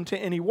doesn't lead them to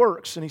any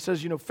works. And he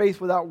says,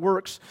 faith without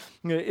works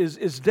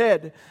is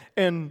dead.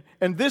 And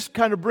this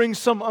kind of brings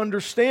some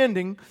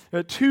understanding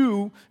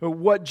to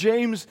what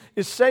James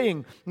is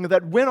saying,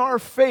 that when our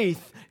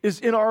faith is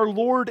in our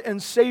Lord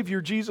and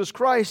Savior Jesus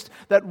Christ,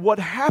 that what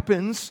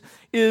happens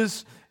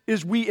is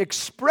we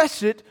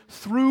express it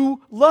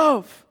through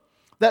love.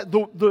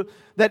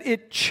 That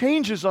it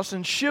changes us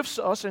and shifts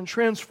us and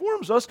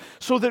transforms us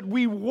so that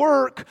we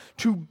work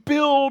to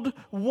build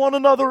one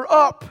another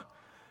up.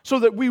 So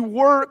that we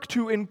work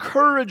to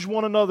encourage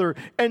one another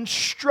and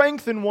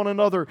strengthen one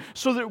another.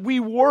 So that we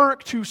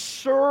work to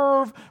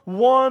serve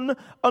one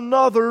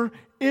another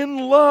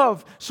in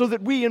love. So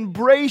that we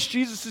embrace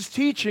Jesus'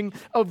 teaching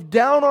of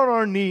down on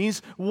our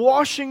knees,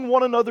 washing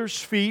one another's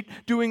feet,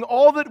 doing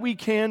all that we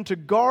can to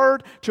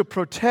guard, to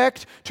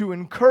protect, to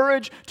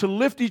encourage, to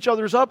lift each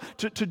other's up,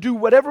 to do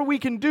whatever we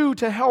can do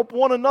to help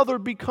one another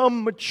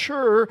become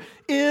mature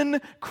in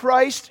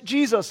Christ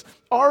Jesus.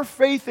 Our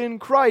faith in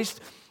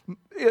Christ,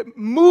 it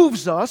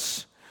moves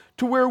us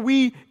to where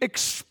we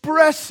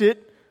express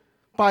it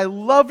by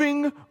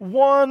loving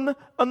one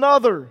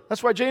another.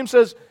 That's why James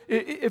says,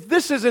 if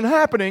this isn't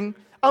happening,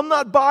 I'm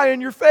not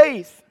buying your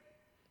faith.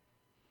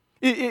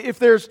 If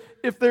there's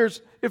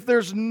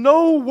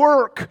no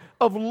work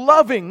of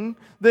loving,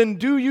 then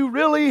do you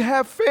really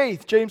have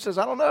faith? James says,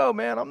 I don't know,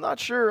 man. I'm not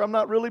sure. I'm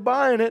not really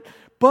buying it.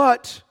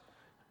 But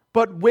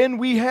when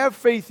we have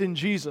faith in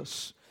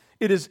Jesus,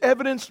 it is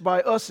evidenced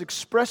by us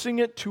expressing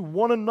it to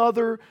one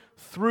another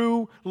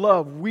through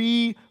love.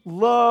 We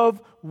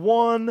love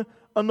one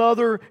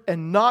another,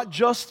 and not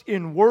just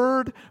in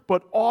word,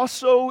 but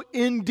also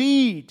in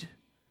deed.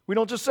 We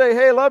don't just say,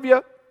 hey, love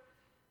you,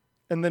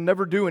 and then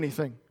never do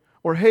anything.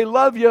 Or, hey,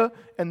 love you,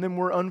 and then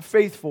we're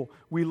unfaithful.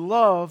 We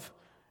love,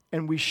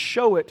 and we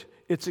show it.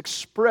 It's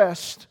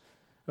expressed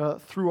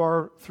through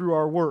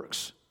our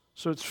works.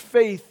 So it's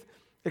faith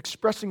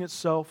expressing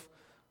itself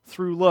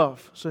through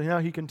love. So now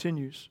he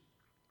continues.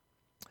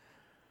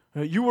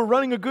 You were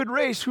running a good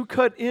race. Who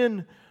cut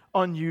in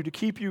on you to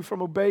keep you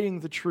from obeying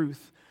the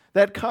truth?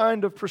 That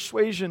kind of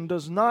persuasion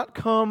does not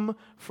come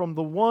from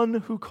the one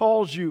who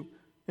calls you.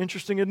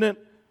 Interesting, isn't it?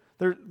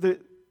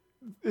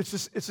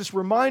 It's this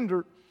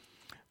reminder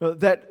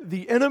that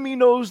the enemy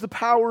knows the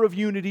power of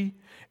unity,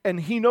 and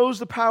he knows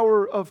the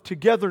power of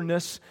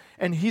togetherness,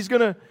 and he's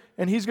gonna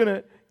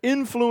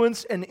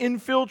influence and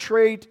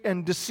infiltrate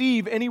and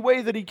deceive any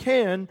way that he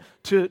can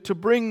to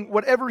bring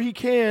whatever he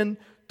can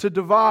to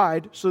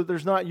divide, so that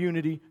there's not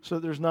unity, so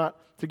that there's not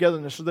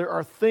togetherness. So there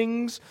are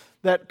things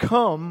that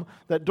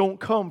don't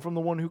come from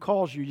the one who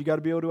calls you. You got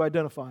to be able to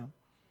identify them.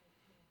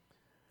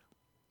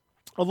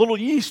 A little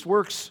yeast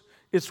works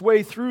its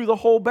way through the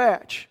whole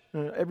batch.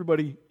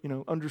 Everybody,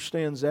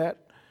 understands that.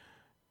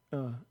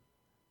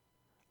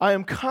 I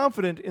am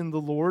confident in the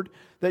Lord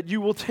that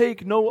you will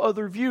take no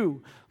other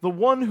view. The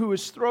one who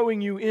is throwing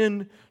you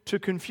into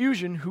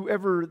confusion,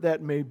 whoever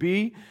that may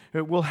be,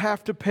 will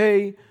have to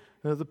pay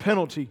the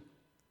penalty.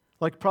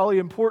 Like, probably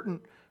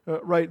important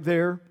right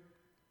there.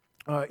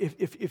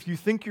 If you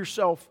think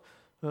yourself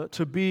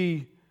to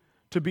be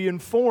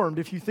informed,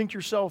 if you think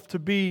yourself to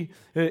be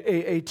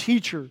a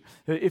teacher,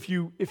 if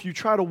you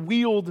try to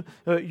wield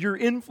your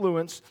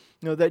influence,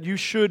 that you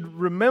should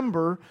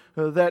remember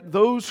that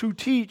those who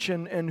teach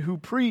and who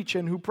preach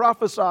and who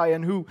prophesy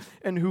and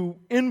who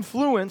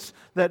influence,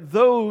 that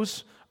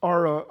those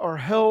are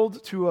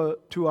held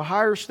to a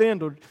higher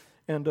standard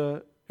and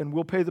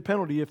will pay the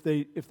penalty if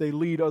they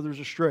lead others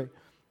astray.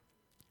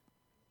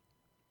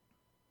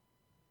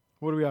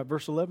 What do we have?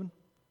 Verse 11?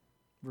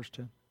 Verse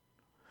 10.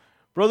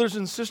 Brothers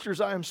and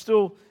sisters,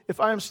 if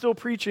I am still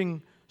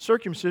preaching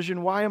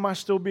circumcision, why am I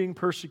still being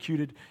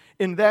persecuted?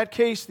 In that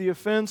case, the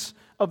offense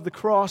of the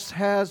cross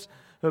has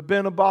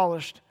been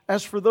abolished.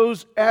 as for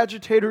those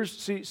agitators,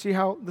 see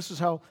how this is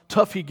how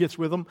tough he gets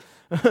with them.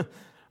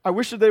 I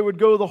wish that they would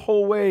go the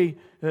whole way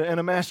and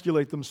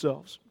emasculate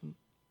themselves.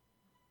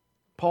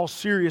 Paul's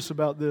serious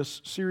about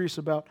this, serious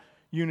about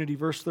unity.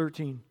 Verse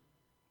 13.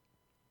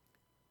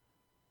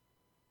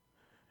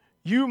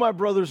 You, my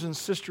brothers and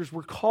sisters,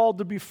 were called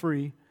to be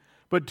free,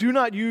 but do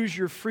not use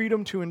your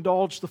freedom to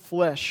indulge the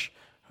flesh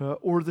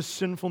or the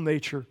sinful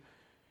nature.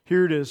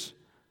 Here it is.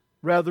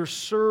 Rather,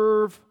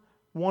 serve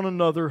one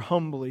another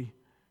humbly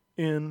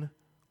in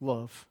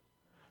love.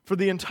 For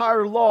the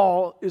entire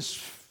law is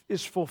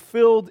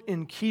fulfilled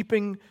in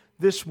keeping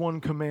this one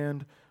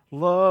command: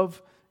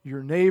 love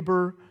your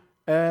neighbor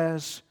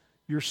as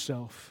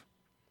yourself.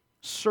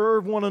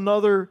 Serve one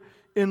another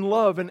in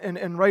love.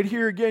 And right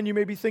here again, you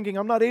may be thinking,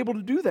 I'm not able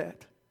to do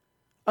that.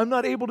 I'm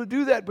not able to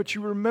do that. But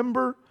you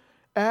remember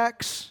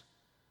Acts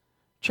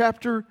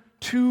chapter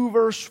 2,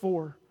 verse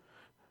 4,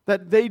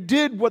 that they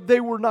did what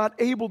they were not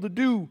able to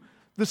do.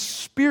 The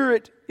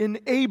Spirit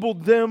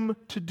enabled them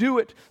to do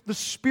it. The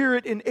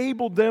Spirit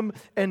enabled them,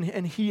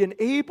 and He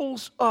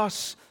enables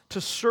us to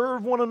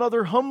serve one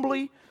another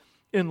humbly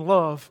in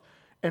love,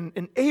 and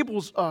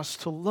enables us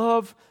to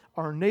love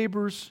our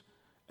neighbors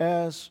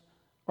as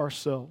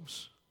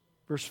ourselves.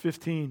 Verse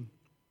 15,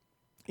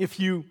 if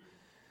you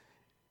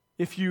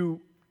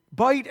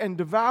bite and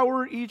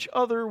devour each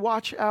other,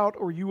 watch out,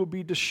 or you will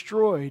be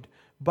destroyed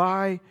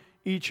by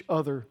each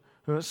other.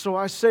 So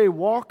I say,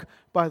 walk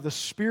by the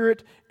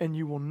Spirit, and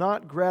you will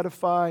not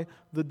gratify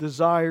the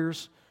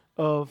desires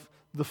of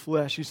the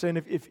flesh. He's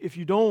saying, if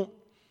you don't,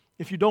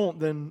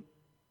 then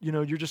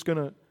you're just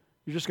gonna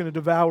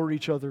devour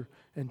each other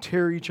and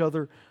tear each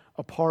other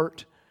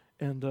apart,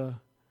 and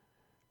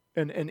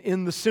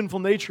in the sinful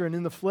nature and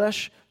in the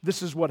flesh,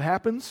 this is what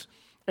happens,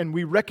 and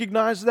we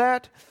recognize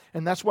that,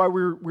 and that's why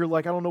we're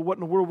like, I don't know what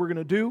in the world we're going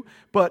to do,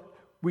 but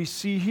we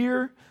see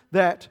here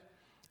that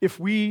if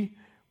we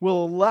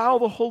will allow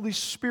the Holy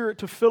Spirit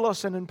to fill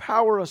us and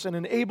empower us and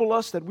enable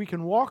us, that we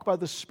can walk by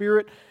the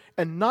Spirit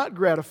and not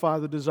gratify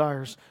the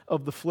desires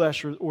of the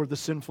flesh or the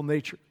sinful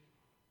nature.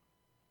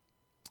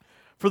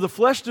 For the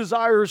flesh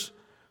desires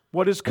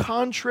what is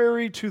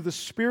contrary to the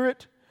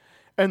Spirit,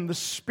 and the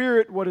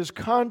Spirit what is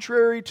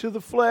contrary to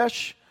the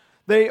flesh.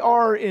 They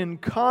are in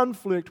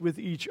conflict with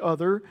each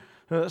other,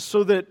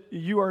 so that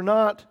you are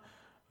not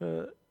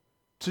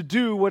to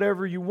do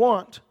whatever you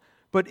want.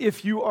 But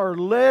if you are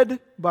led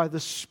by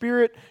the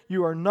Spirit,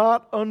 you are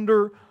not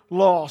under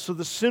law. So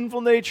the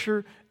sinful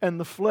nature and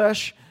the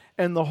flesh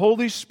and the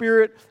Holy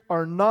Spirit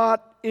are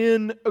not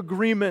in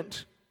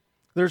agreement.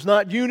 There's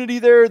not unity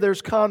there,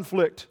 there's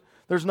conflict.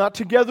 There's not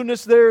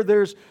togetherness there,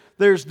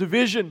 there's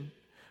division.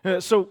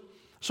 So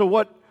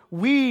what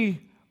we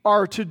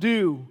are to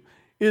do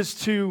is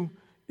to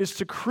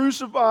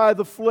crucify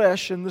the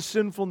flesh and the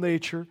sinful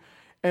nature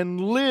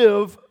and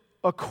live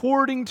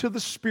according to the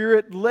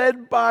Spirit,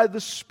 led by the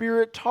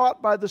Spirit,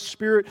 taught by the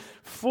Spirit,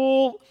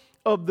 full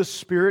of the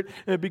Spirit,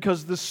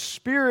 because the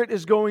Spirit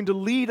is going to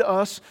lead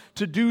us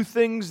to do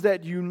things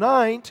that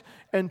unite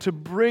and to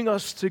bring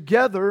us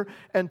together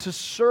and to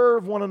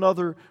serve one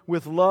another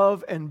with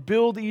love and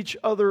build each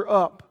other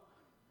up.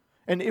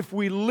 And if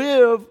we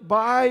live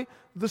by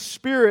the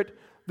Spirit,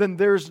 then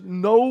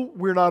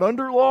we're not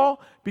under law,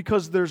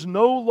 because there's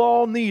no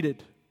law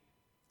needed.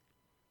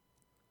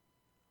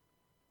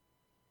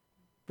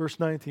 Verse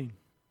 19.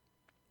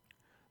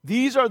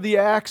 These are the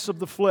acts of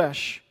the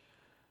flesh,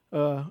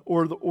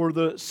 or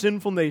the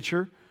sinful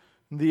nature.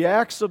 The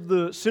acts of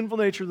the sinful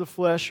nature of the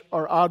flesh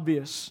are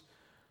obvious.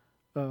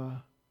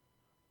 And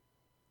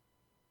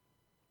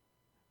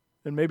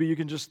maybe you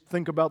can just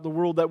think about the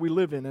world that we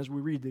live in as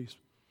we read these.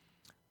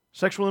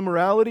 Sexual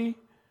immorality,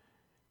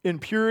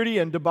 impurity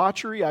and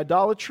debauchery,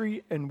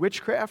 idolatry and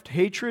witchcraft,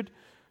 hatred,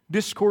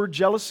 discord,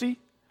 jealousy,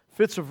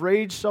 fits of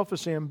rage,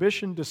 selfish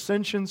ambition,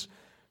 dissensions,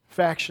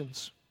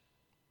 factions.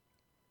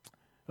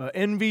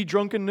 Envy,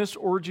 drunkenness,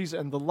 orgies,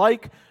 and the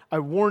like. I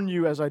warn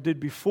you, as I did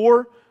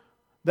before,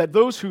 that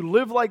those who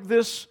live like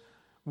this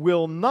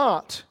will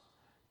not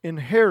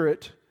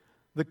inherit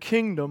the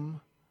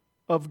kingdom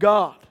of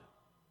God.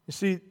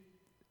 You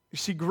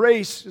see,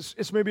 grace,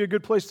 it's maybe a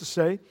good place to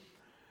say,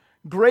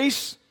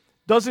 grace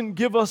doesn't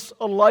give us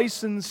a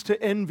license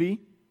to envy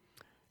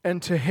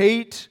and to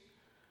hate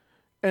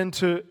and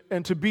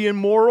to be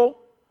immoral.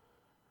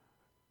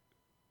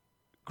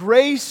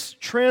 Grace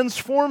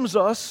transforms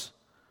us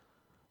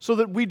so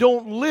that we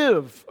don't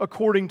live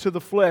according to the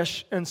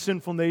flesh and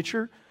sinful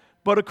nature,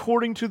 but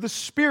according to the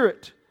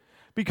Spirit.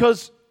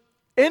 Because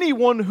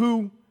anyone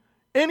who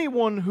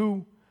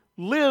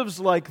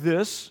lives like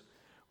this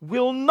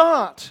will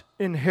not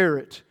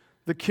inherit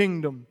the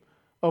kingdom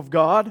of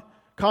God.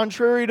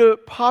 Contrary to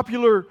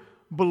popular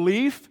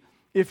belief,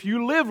 if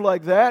you live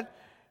like that,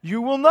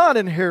 you will not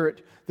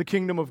inherit the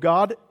kingdom of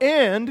God.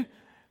 And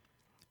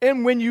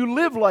when you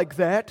live like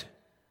that,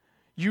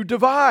 you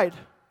divide,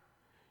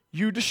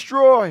 you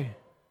destroy,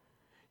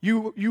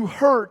 you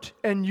hurt,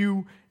 and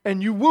you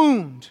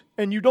wound,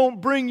 and you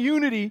don't bring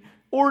unity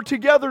or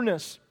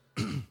togetherness.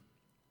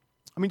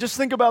 I mean, just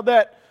think about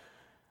that.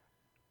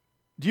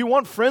 Do you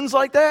want friends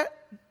like that?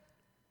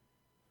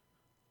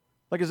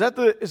 Like, is that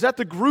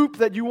the group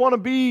that you want to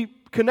be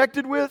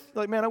connected with?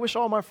 Like, man, I wish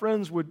all my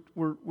friends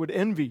would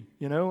envy,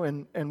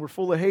 and were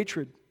full of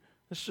hatred.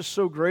 It's just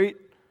so great.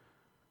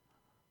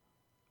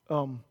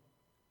 You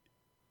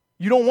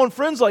don't want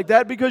friends like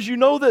that because you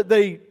know that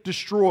they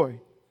destroy.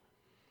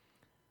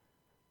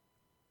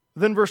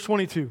 Then verse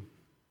 22.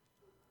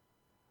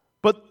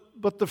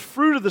 But the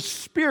fruit of the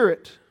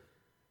Spirit,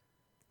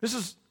 this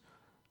is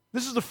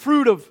the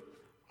fruit of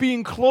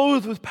being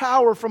clothed with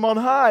power from on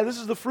high. This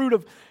is the fruit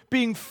of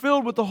being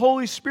filled with the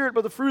Holy Spirit.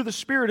 But the fruit of the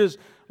Spirit is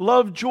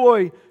love,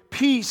 joy,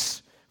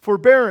 peace,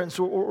 forbearance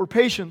or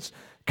patience,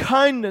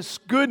 kindness,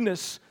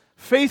 goodness,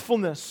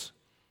 faithfulness,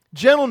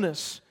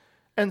 gentleness,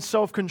 and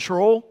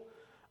self-control.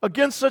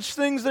 Against such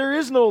things there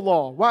is no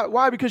law.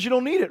 Why? Because you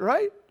don't need it,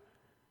 right?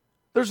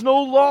 There's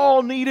no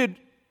law needed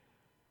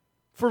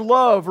for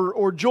love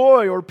or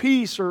joy or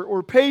peace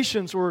or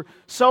patience or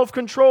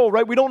self-control,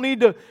 right? We don't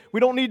need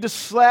to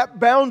slap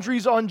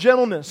boundaries on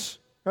gentleness,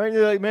 right?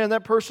 You're like, man,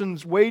 that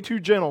person's way too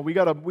gentle. We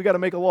gotta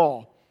make a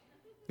law.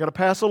 Gotta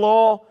pass a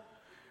law.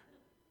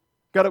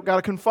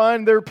 Gotta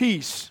confine their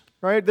peace,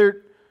 right?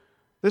 That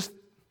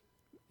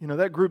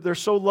group, they're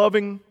so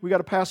loving. We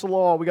gotta pass a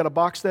law. We gotta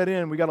box that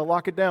in. We gotta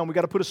lock it down. We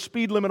gotta put a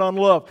speed limit on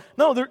love.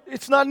 No,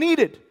 it's not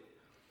needed.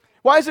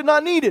 Why is it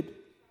not needed?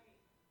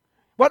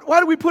 Why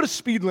do we put a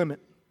speed limit?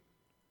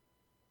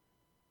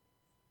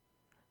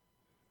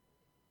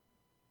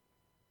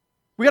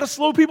 We got to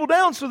slow people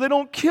down so they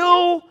don't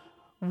kill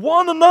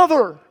one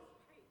another.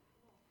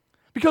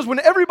 Because when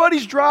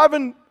everybody's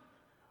driving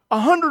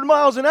 100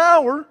 miles an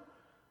hour,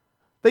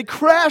 they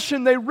crash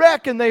and they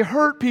wreck and they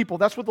hurt people.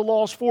 That's what the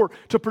law is for,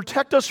 to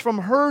protect us from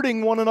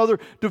hurting one another,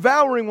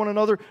 devouring one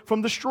another,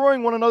 from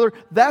destroying one another.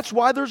 That's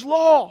why there's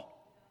law.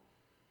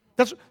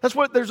 That's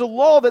what there's a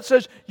law that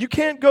says you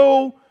can't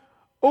go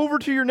over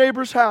to your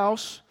neighbor's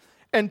house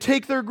and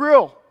take their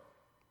grill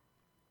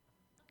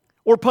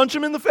or punch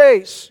them in the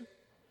face.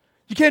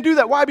 You can't do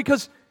that. Why?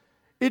 Because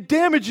it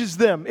damages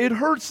them. It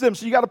hurts them.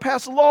 So you got to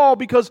pass a law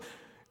because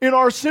in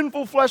our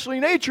sinful fleshly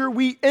nature,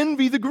 we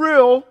envy the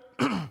grill.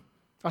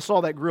 I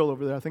saw that grill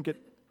over there. I think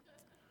it.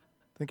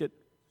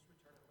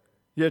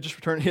 Yeah, just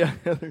return it. Yeah.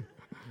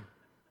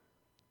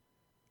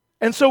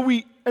 And so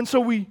we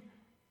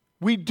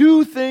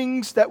do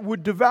things that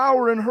would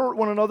devour and hurt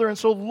one another, and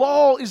so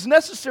law is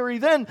necessary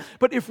then.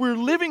 But if we're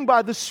living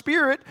by the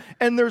Spirit,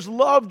 and there's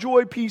love,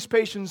 joy, peace,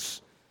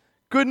 patience,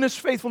 goodness,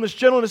 faithfulness,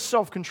 gentleness,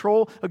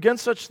 self-control,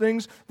 against such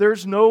things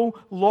there's no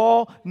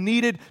law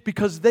needed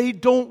because they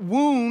don't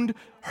wound,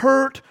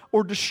 hurt,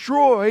 or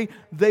destroy.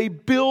 They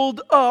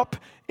build up,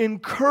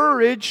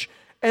 encourage,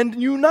 and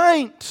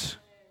unite.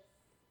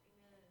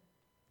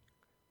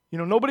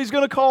 Nobody's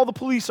going to call the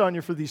police on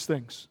you for these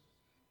things.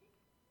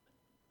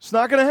 It's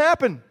not going to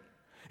happen.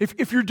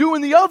 If you're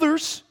doing the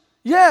others,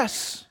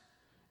 yes,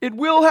 it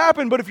will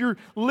happen. But if you're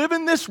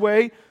living this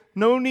way,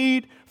 no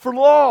need for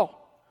law.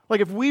 Like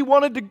if we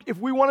wanted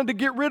to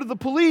get rid of the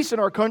police in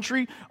our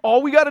country,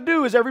 all we got to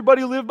do is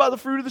everybody live by the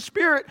fruit of the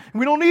Spirit, and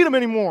we don't need them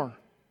anymore.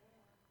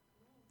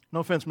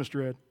 No offense,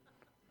 Mr. Ed.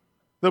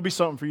 There'll be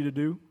something for you to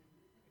do.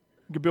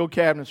 You could build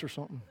cabinets or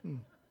something.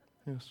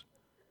 Yes.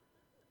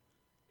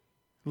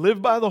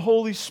 Live by the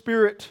Holy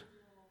Spirit.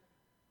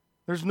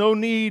 There's no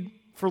need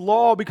for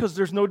law because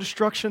there's no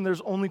destruction.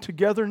 There's only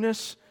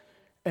togetherness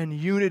and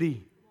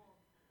unity.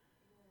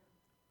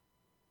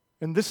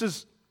 And this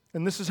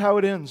is how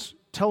it ends,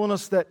 telling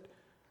us that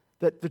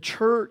the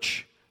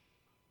church,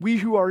 we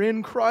who are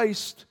in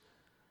Christ,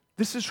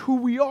 this is who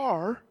we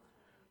are.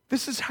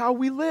 This is how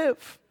we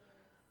live.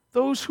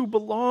 Those who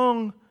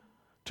belong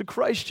to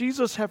Christ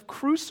Jesus have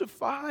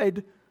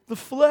crucified the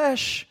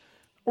flesh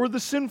or the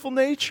sinful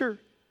nature.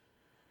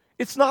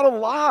 It's not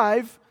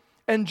alive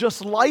and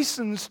just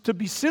licensed to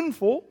be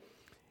sinful.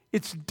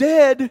 It's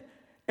dead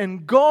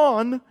and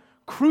gone,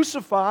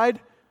 crucified,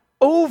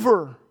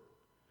 over.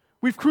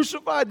 We've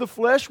crucified the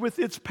flesh with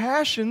its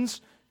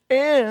passions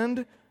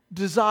and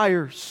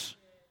desires.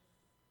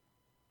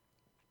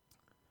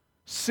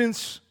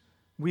 Since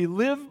we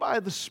live by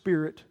the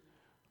Spirit,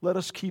 let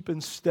us keep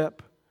in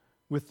step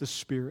with the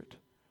Spirit.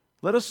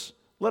 Let us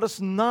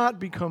not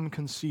become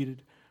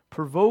conceited,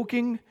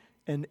 provoking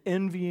and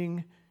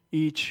envying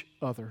each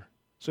other.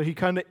 So he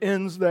kind of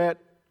ends that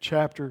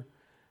chapter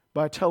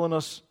by telling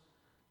us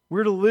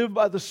we're to live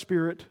by the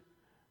Spirit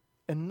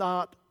and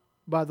not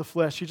by the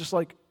flesh. He just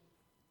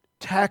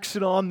tacks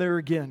it on there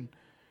again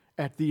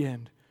at the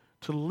end.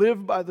 To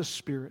live by the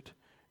Spirit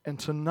and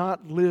to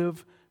not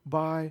live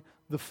by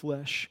the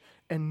flesh.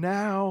 And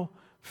now,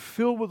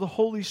 filled with the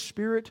Holy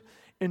Spirit,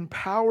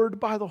 empowered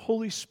by the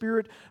Holy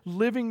Spirit,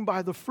 living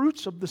by the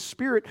fruits of the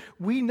Spirit,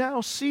 we now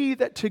see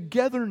that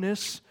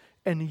togetherness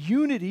and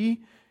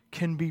unity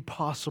can be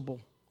possible.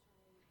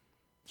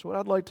 So what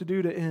I'd like to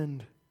do to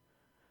end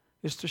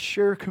is to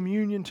share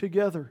communion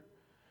together.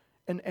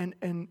 And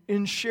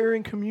in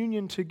sharing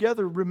communion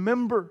together,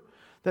 remember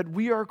that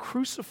we are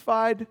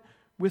crucified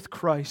with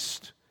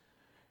Christ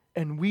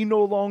and we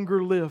no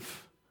longer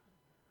live.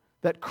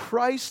 That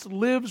Christ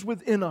lives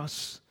within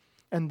us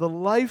And the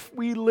life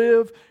we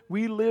live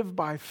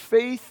by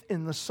faith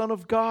in the Son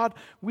of God.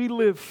 We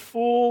live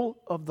full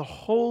of the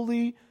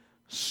Holy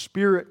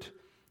Spirit.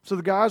 So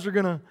the guys are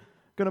going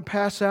to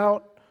pass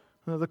out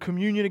the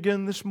communion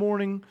again this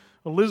morning.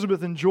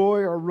 Elizabeth and Joy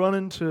are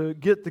running to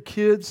get the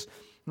kids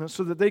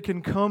so that they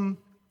can come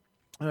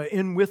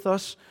in with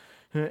us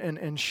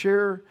and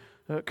share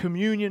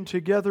communion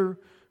together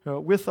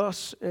with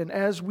us. And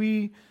as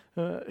we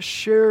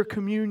share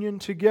communion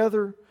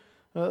together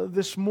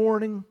this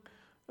morning,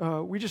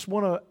 we just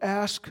want to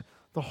ask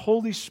the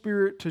Holy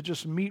Spirit to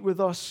just meet with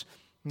us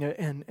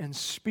and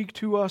speak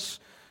to us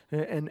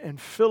and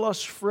fill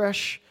us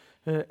fresh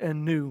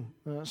and new.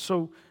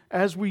 So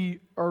as we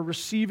are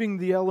receiving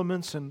the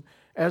elements and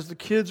as the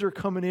kids are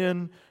coming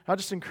in, I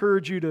just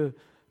encourage you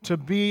to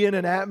be in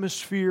an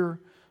atmosphere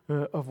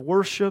of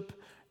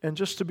worship and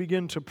just to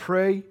begin to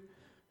pray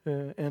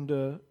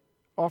and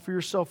offer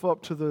yourself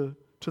up to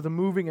the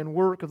moving and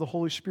work of the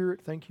Holy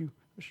Spirit. Thank you,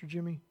 Mr.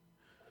 Jimmy.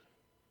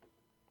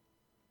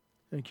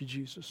 Thank you,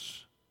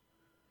 Jesus.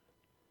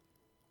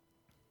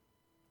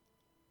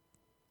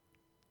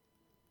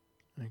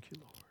 Thank you,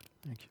 Lord.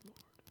 Thank you, Lord.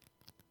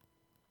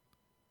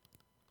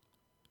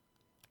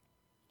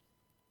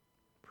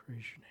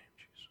 Praise your name,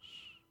 Jesus.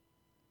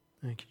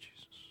 Thank you,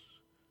 Jesus.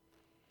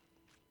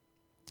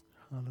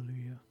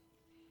 Hallelujah.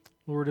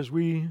 Lord, as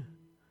we,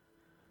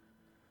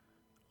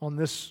 on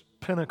this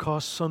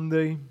Pentecost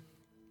Sunday,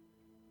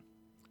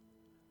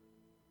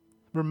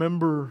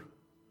 remember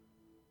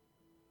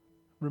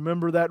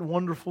that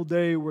wonderful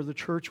day where the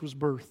church was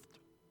birthed.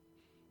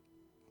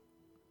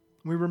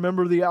 We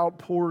remember the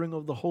outpouring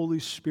of the Holy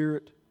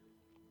Spirit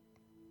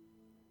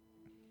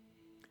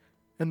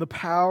and the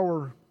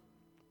power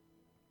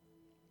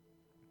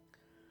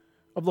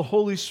of the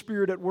Holy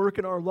Spirit at work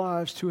in our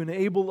lives to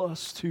enable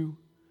us to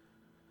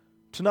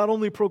not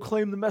only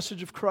proclaim the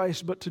message of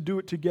Christ, but to do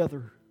it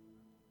together.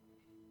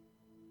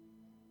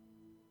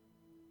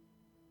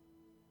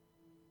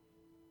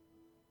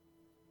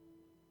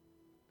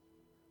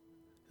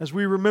 As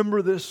we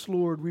remember this,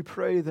 Lord, we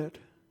pray that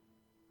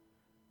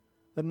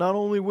not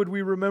only would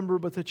we remember,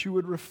 but that you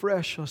would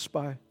refresh us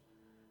by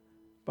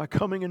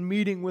coming and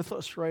meeting with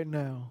us right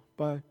now,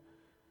 by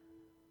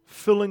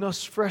filling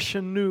us fresh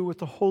and new with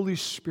the Holy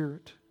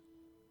Spirit,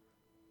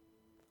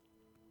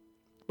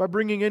 by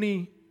bringing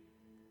any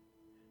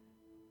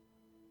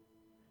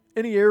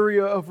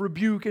area of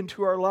rebuke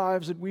into our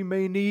lives that we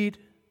may need.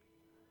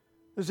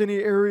 If there's any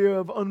area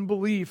of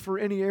unbelief or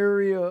any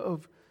area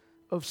of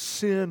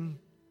sin,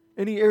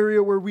 any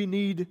area where we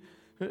need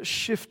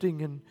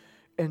shifting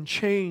and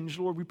change,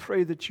 Lord, we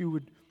pray that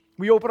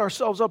we open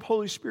ourselves up,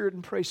 Holy Spirit,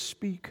 and pray,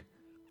 speak.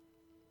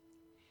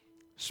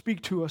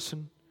 Speak to us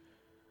and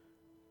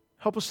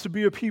help us to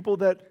be a people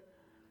that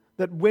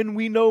when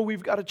we know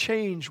we've got to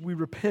change, we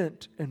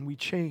repent and we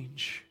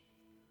change.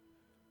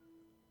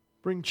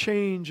 Bring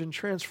change and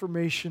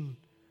transformation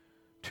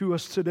to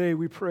us today,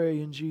 we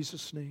pray in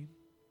Jesus' name.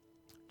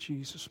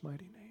 Jesus'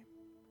 mighty name.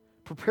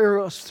 Prepare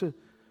us to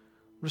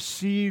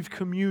receive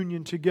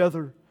communion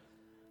together.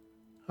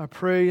 I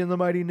pray in the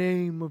mighty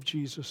name of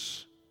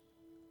Jesus.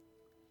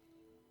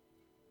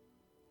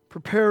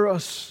 Prepare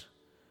us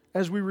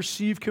as we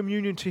receive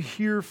communion to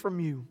hear from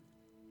you,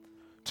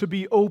 to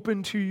be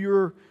open to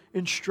your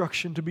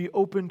instruction, to be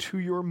open to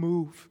your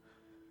move.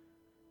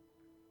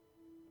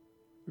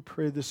 We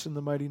pray this in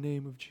the mighty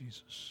name of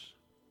Jesus.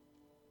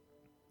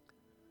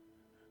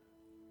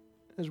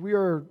 As we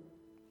are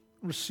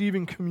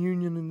receiving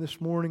communion in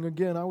this morning,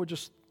 again, I would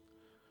just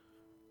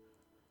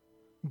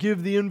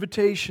give the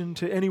invitation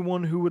to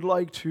anyone who would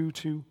like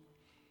to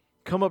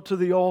come up to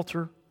the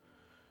altar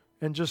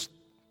and just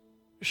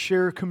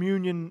share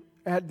communion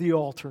at the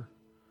altar.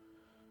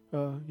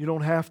 You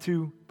don't have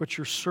to, but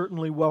you're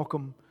certainly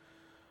welcome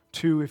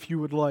to, if you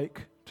would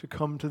like, to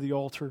come to the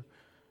altar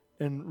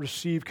and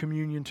receive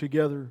communion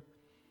together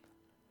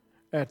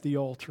at the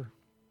altar.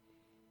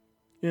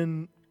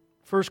 In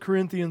 1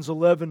 Corinthians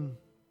 11,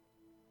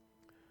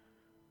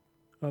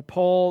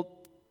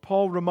 Paul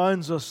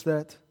reminds us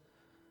that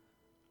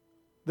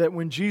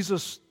when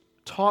Jesus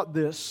taught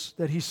this,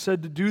 that he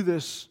said to do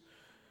this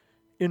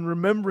in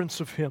remembrance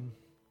of him.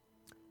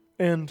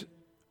 And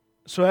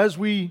so as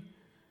we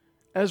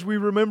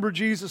remember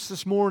Jesus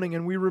this morning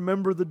and we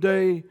remember the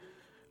day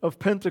of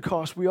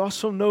Pentecost, we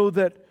also know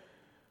that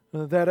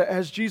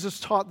as Jesus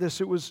taught this,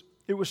 it was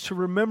to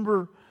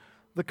remember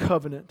the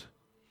covenant.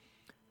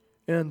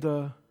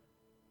 And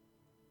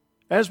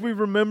as we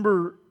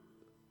remember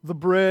the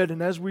bread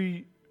and as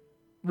we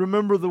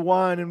remember the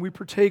wine and we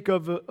partake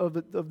of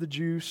the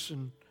juice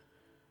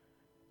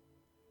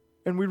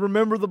and we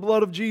remember the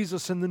blood of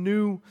Jesus and the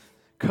new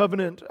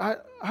covenant,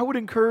 I would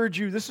encourage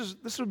you,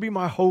 this would be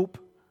my hope,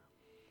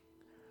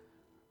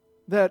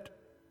 that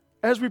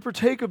as we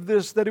partake of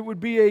this, that it would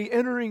be a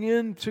entering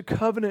into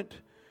covenant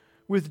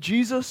with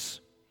Jesus,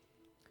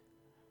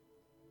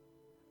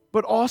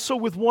 but also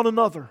with one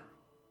another.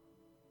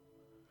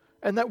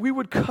 And that we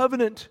would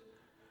covenant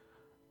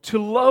to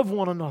love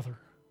one another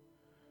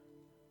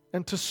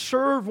and to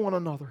serve one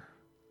another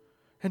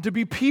and to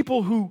be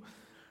people who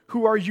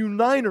who are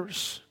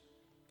uniters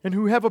and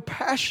who have a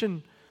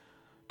passion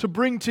to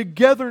bring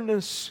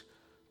togetherness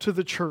to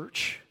the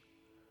church.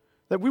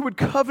 That we would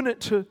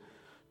covenant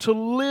to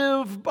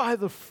live by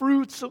the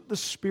fruits of the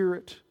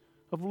Spirit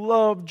of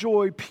love,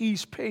 joy,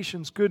 peace,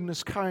 patience,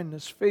 goodness,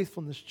 kindness,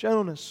 faithfulness,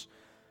 gentleness,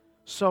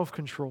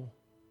 self-control.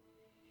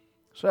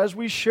 So as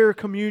we share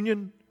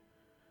communion,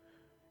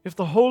 if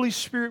the Holy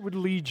Spirit would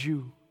lead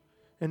you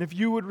and if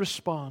you would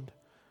respond,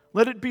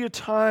 let it be a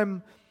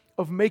time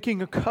of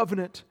making a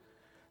covenant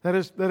that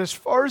as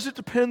far as it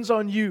depends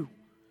on you,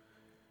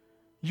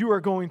 you are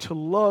going to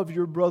love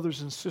your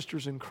brothers and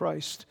sisters in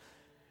Christ,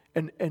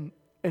 and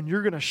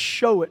you're going to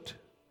show it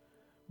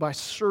by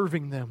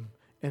serving them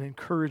and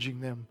encouraging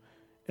them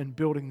and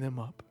building them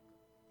up.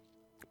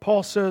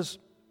 Paul says,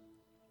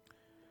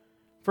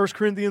 1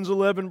 Corinthians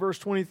 11, verse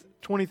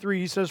 23,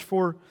 he says,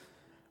 "For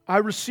I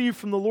received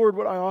from the Lord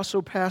what I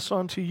also pass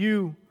on to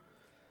you.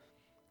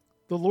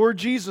 The Lord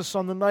Jesus,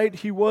 on the night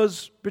He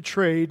was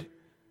betrayed,"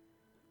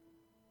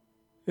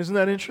 isn't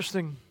that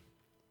interesting?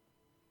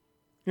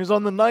 It was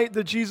on the night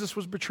that Jesus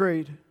was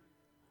betrayed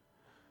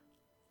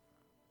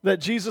that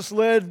Jesus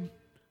led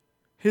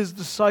His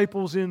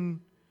disciples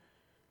in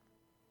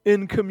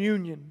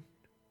communion.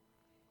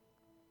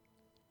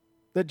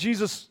 That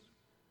Jesus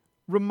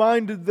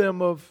reminded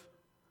them of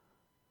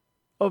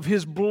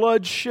His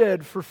blood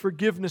shed for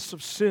forgiveness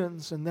of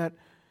sins, and that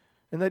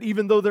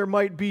even though there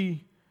might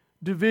be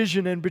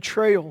division and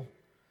betrayal,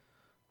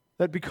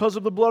 that because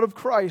of the blood of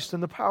Christ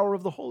and the power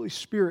of the Holy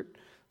Spirit,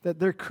 that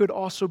there could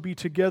also be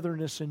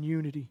togetherness and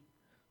unity.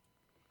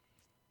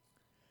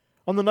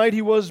 On the night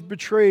He was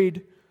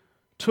betrayed,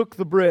 took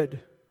the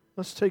bread.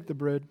 Let's take the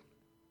bread.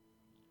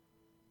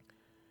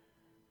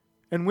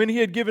 And when He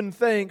had given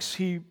thanks,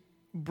 He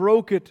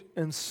broke it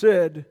and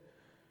said,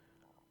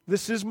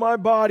 "This is my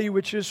body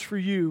which is for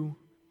you.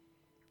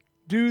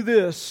 Do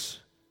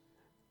this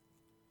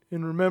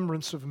in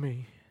remembrance of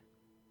me."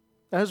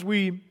 As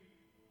we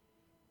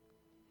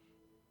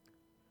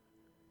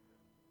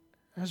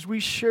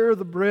share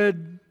the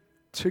bread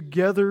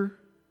together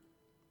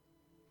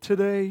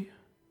today,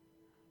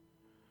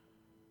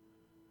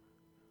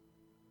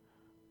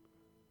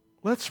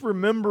 let's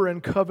remember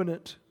and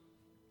covenant.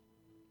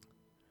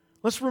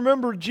 Let's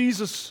remember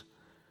Jesus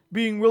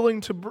being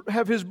willing to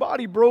have His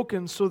body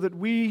broken so that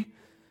we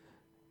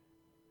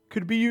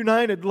could be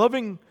united,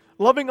 loving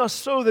us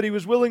so that He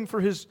was willing for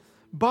His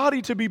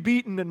body to be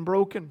beaten and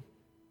broken.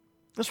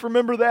 Let's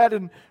remember that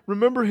and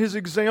remember His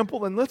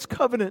example, and let's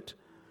covenant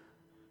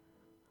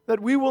that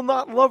we will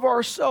not love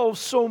ourselves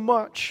so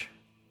much,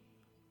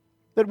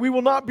 that we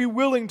will not be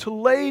willing to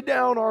lay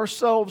down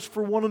ourselves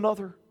for one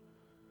another,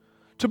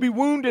 to be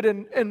wounded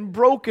and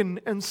broken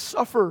and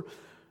suffer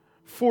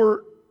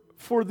for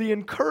the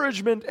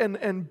encouragement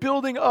and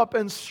building up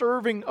and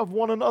serving of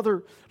one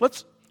another.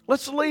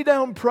 Let's lay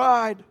down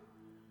pride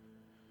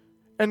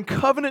and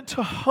covenant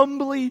to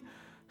humbly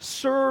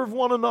serve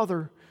one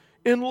another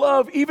in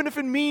love, even if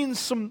it means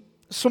some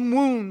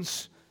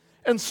wounds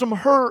and some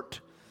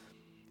hurt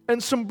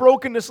and some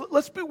brokenness.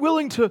 Let's be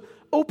willing to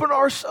open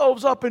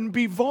ourselves up and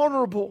be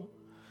vulnerable.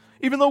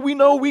 Even though we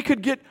know we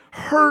could get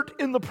hurt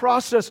in the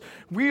process,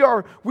 we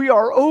are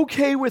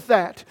okay with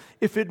that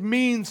if it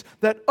means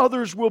that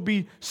others will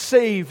be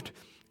saved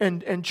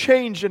and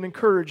changed and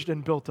encouraged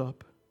and built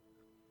up.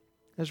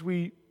 As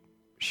we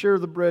share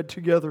the bread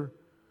together,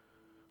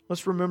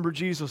 let's remember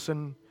Jesus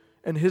and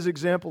His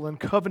example and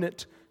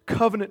covenant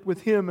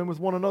with Him and with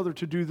one another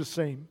to do the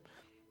same.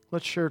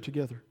 Let's share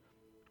together.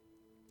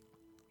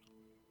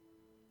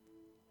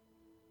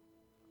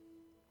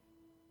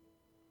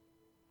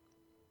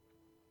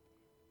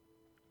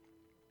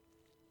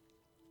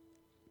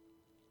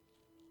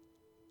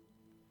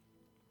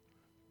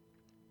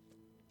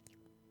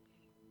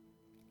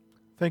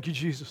 Thank you,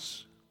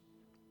 Jesus,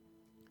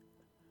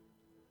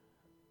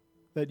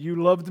 that You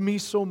loved me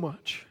so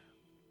much,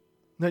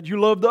 that You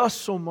loved us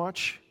so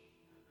much,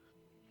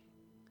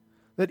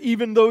 that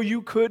even though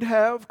You could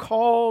have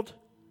called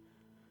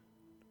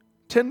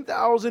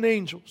 10,000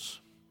 angels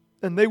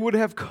and they would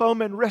have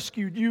come and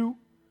rescued You,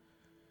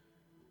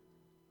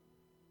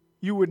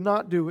 You would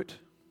not do it.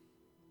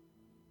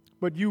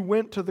 But You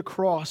went to the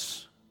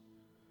cross,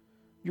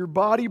 Your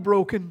body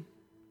broken,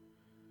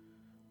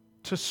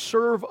 to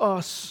serve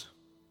us,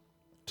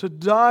 to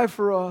die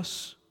for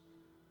us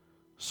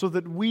so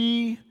that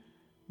we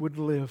would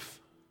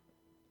live.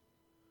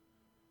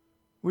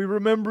 We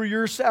remember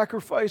Your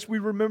sacrifice. We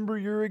remember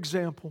Your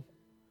example.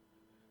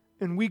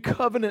 And we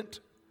covenant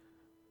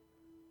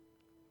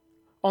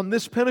on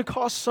this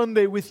Pentecost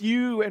Sunday with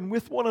You and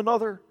with one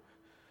another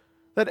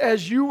that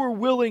as You were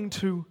willing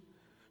to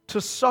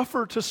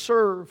suffer to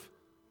serve,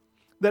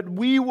 that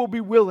we will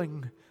be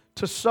willing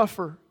to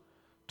suffer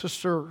to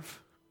serve.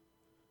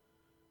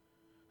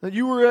 That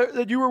you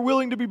were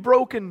willing to be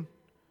broken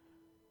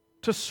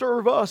to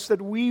serve us, that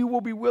we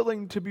will be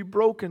willing to be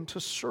broken to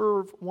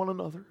serve one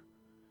another.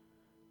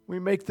 We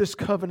make this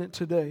covenant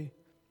today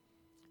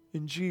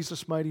in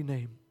Jesus' mighty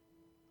name.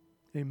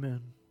 Amen.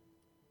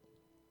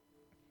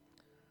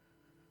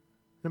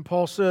 And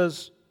Paul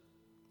says,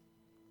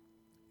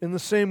 In the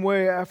same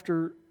way,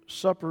 after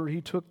supper,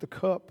 he took the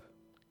cup.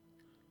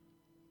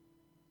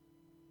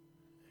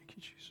 Thank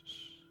you,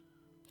 Jesus.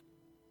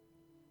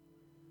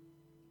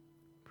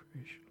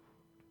 Praise you, Lord.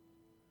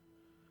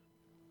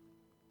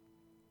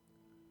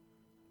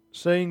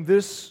 Saying,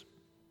 this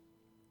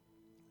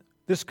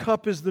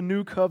cup is the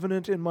new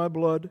covenant in my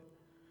blood.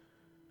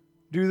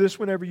 Do this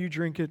whenever you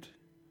drink it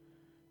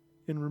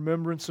in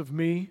remembrance of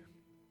me.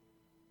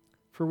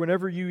 For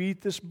whenever you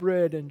eat this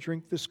bread and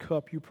drink this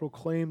cup, you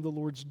proclaim the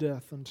Lord's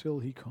death until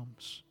He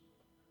comes.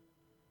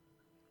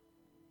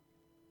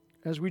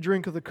 As we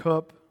drink of the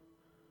cup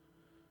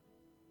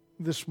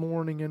this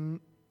morning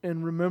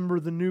and remember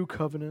the new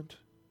covenant,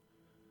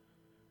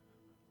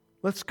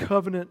 let's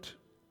covenant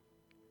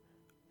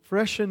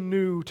fresh and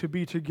new to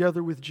be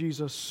together with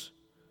Jesus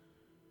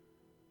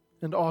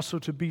and also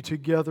to be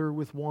together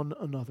with one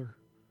another,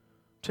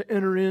 to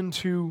enter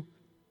into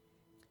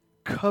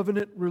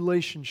covenant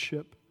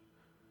relationship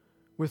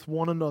with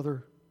one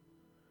another,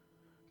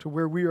 to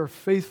where we are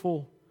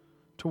faithful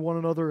to one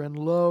another and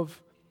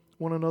love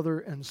one another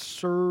and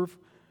serve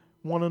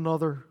one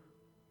another.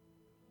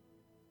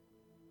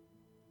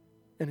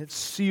 And it's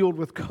sealed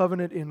with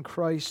covenant in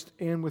Christ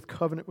and with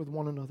covenant with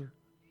one another.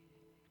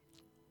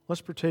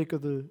 Let's partake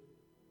of the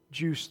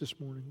juice this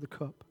morning, the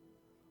cup.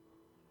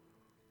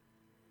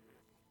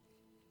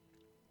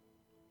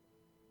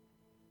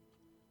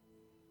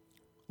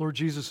 Lord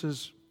Jesus,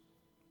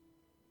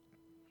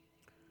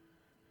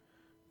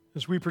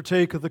 as we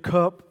partake of the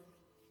cup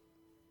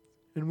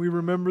and we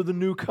remember the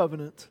new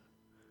covenant,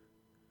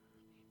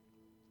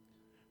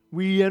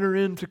 we enter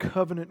into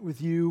covenant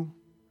with you.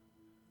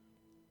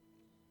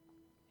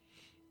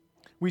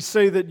 We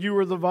say that you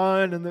are the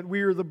vine and that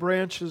we are the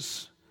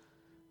branches.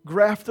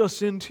 Graft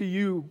us into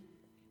you,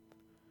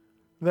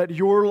 that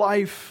your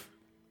life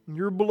and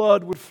your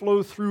blood would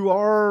flow through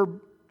our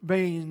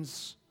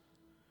veins,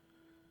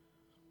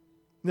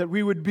 that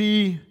we would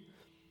be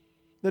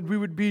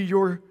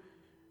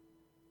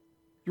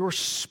your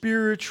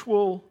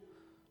spiritual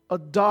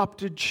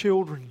adopted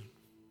children.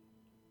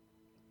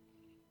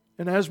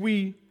 And as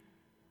we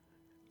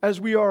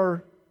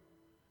are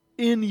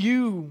in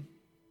you,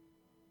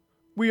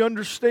 we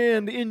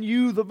understand in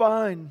you, the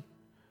vine,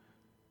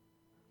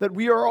 that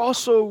we are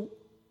also,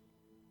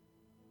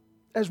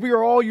 as we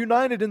are all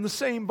united in the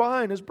same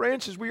vine as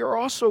branches, we are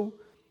also,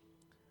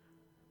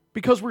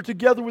 because we're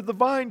together with the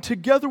vine,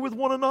 together with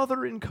one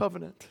another in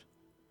covenant.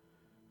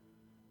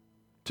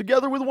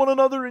 Together with one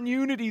another in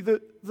unity,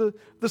 the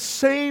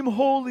same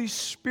Holy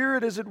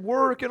Spirit is at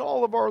work in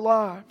all of our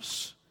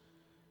lives.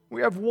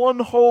 We have one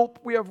hope,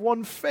 we have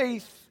one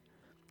faith,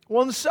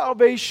 one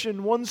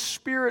salvation, one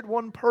Spirit,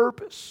 one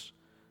purpose.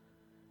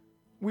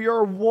 We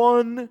are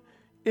one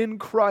in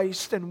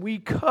Christ, and we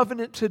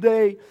covenant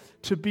today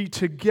to be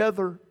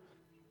together,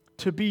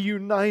 to be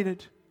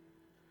united,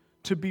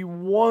 to be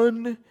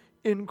one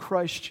in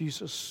Christ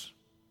Jesus,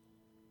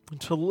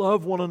 and to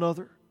love one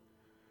another,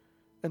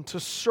 and to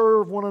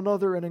serve one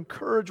another, and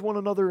encourage one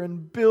another,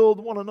 and build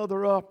one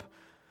another up,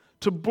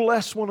 to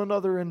bless one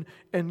another,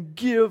 and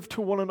give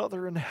to one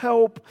another, and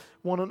help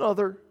one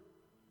another,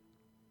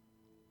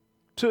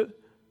 to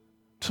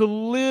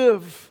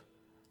live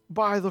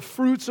by the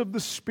fruits of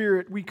the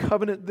Spirit. We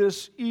covenant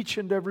this, each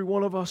and every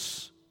one of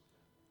us,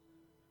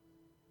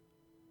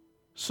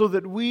 so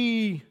that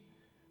we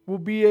will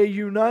be a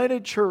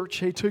united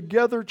church, a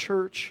together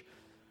church,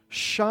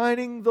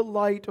 shining the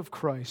light of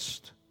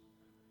Christ,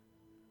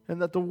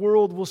 and that the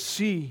world will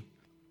see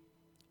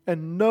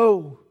and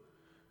know,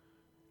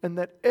 and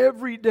that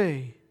every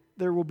day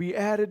there will be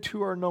added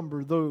to our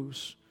number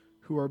those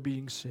who are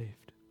being saved.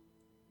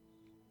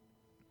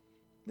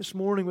 This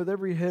morning, with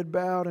every head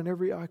bowed and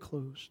every eye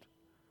closed,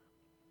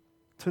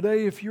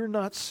 today, if you're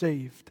not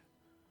saved,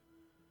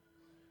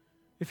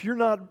 if you're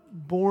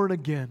not born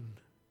again,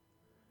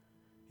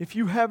 if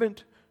you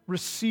haven't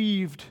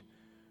received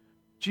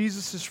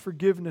Jesus'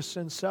 forgiveness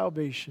and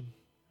salvation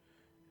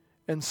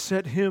and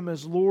set Him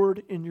as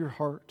Lord in your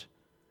heart,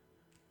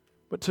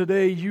 but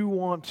today you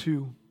want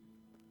to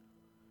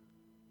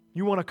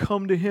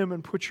come to Him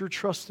and put your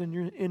trust in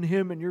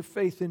Him and your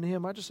faith in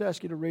Him, I just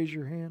ask you to raise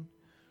your hand.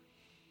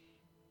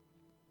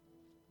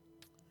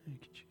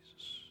 Thank you,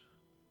 Jesus.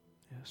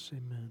 Yes,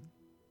 amen.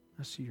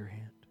 I see your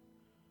hand.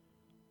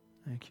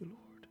 Thank you,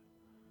 Lord.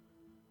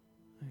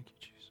 Thank you,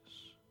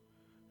 Jesus.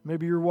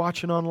 Maybe you're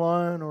watching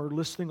online or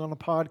listening on a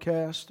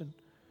podcast and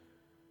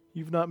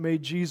you've not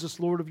made Jesus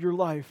Lord of your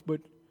life,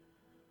 but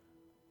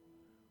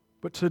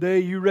today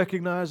you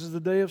recognize as the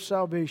day of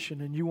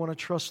salvation and you want to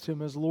trust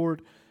Him as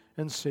Lord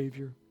and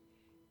Savior.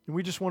 And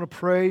we just want to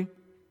pray,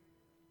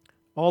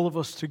 all of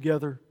us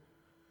together,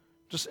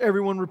 just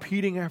everyone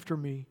repeating after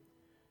me,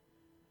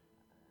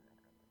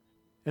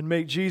 and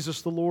make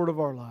Jesus the Lord of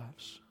our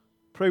lives.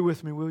 Pray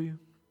with me, will you?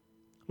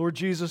 Lord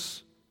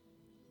Jesus,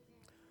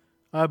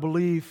 I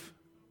believe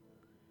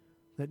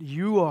that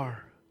you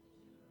are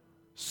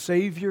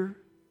Savior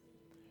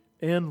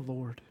and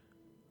Lord.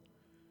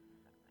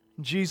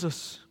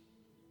 Jesus,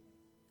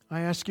 I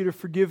ask you to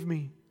forgive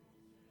me,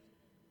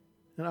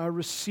 and I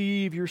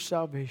receive your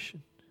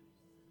salvation.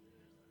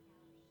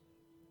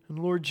 And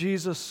Lord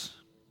Jesus,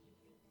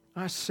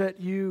 I set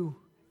you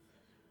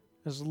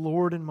as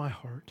Lord in my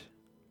heart.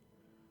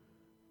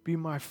 Be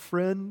my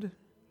friend,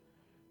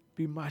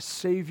 be my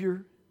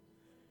Savior,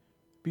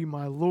 be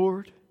my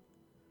Lord.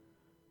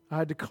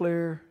 I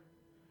declare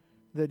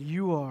that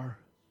you are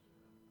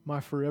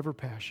my forever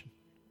passion.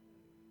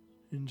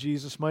 In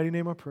Jesus' mighty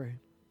name I pray.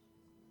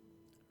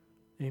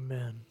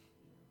 Amen.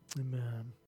 Amen.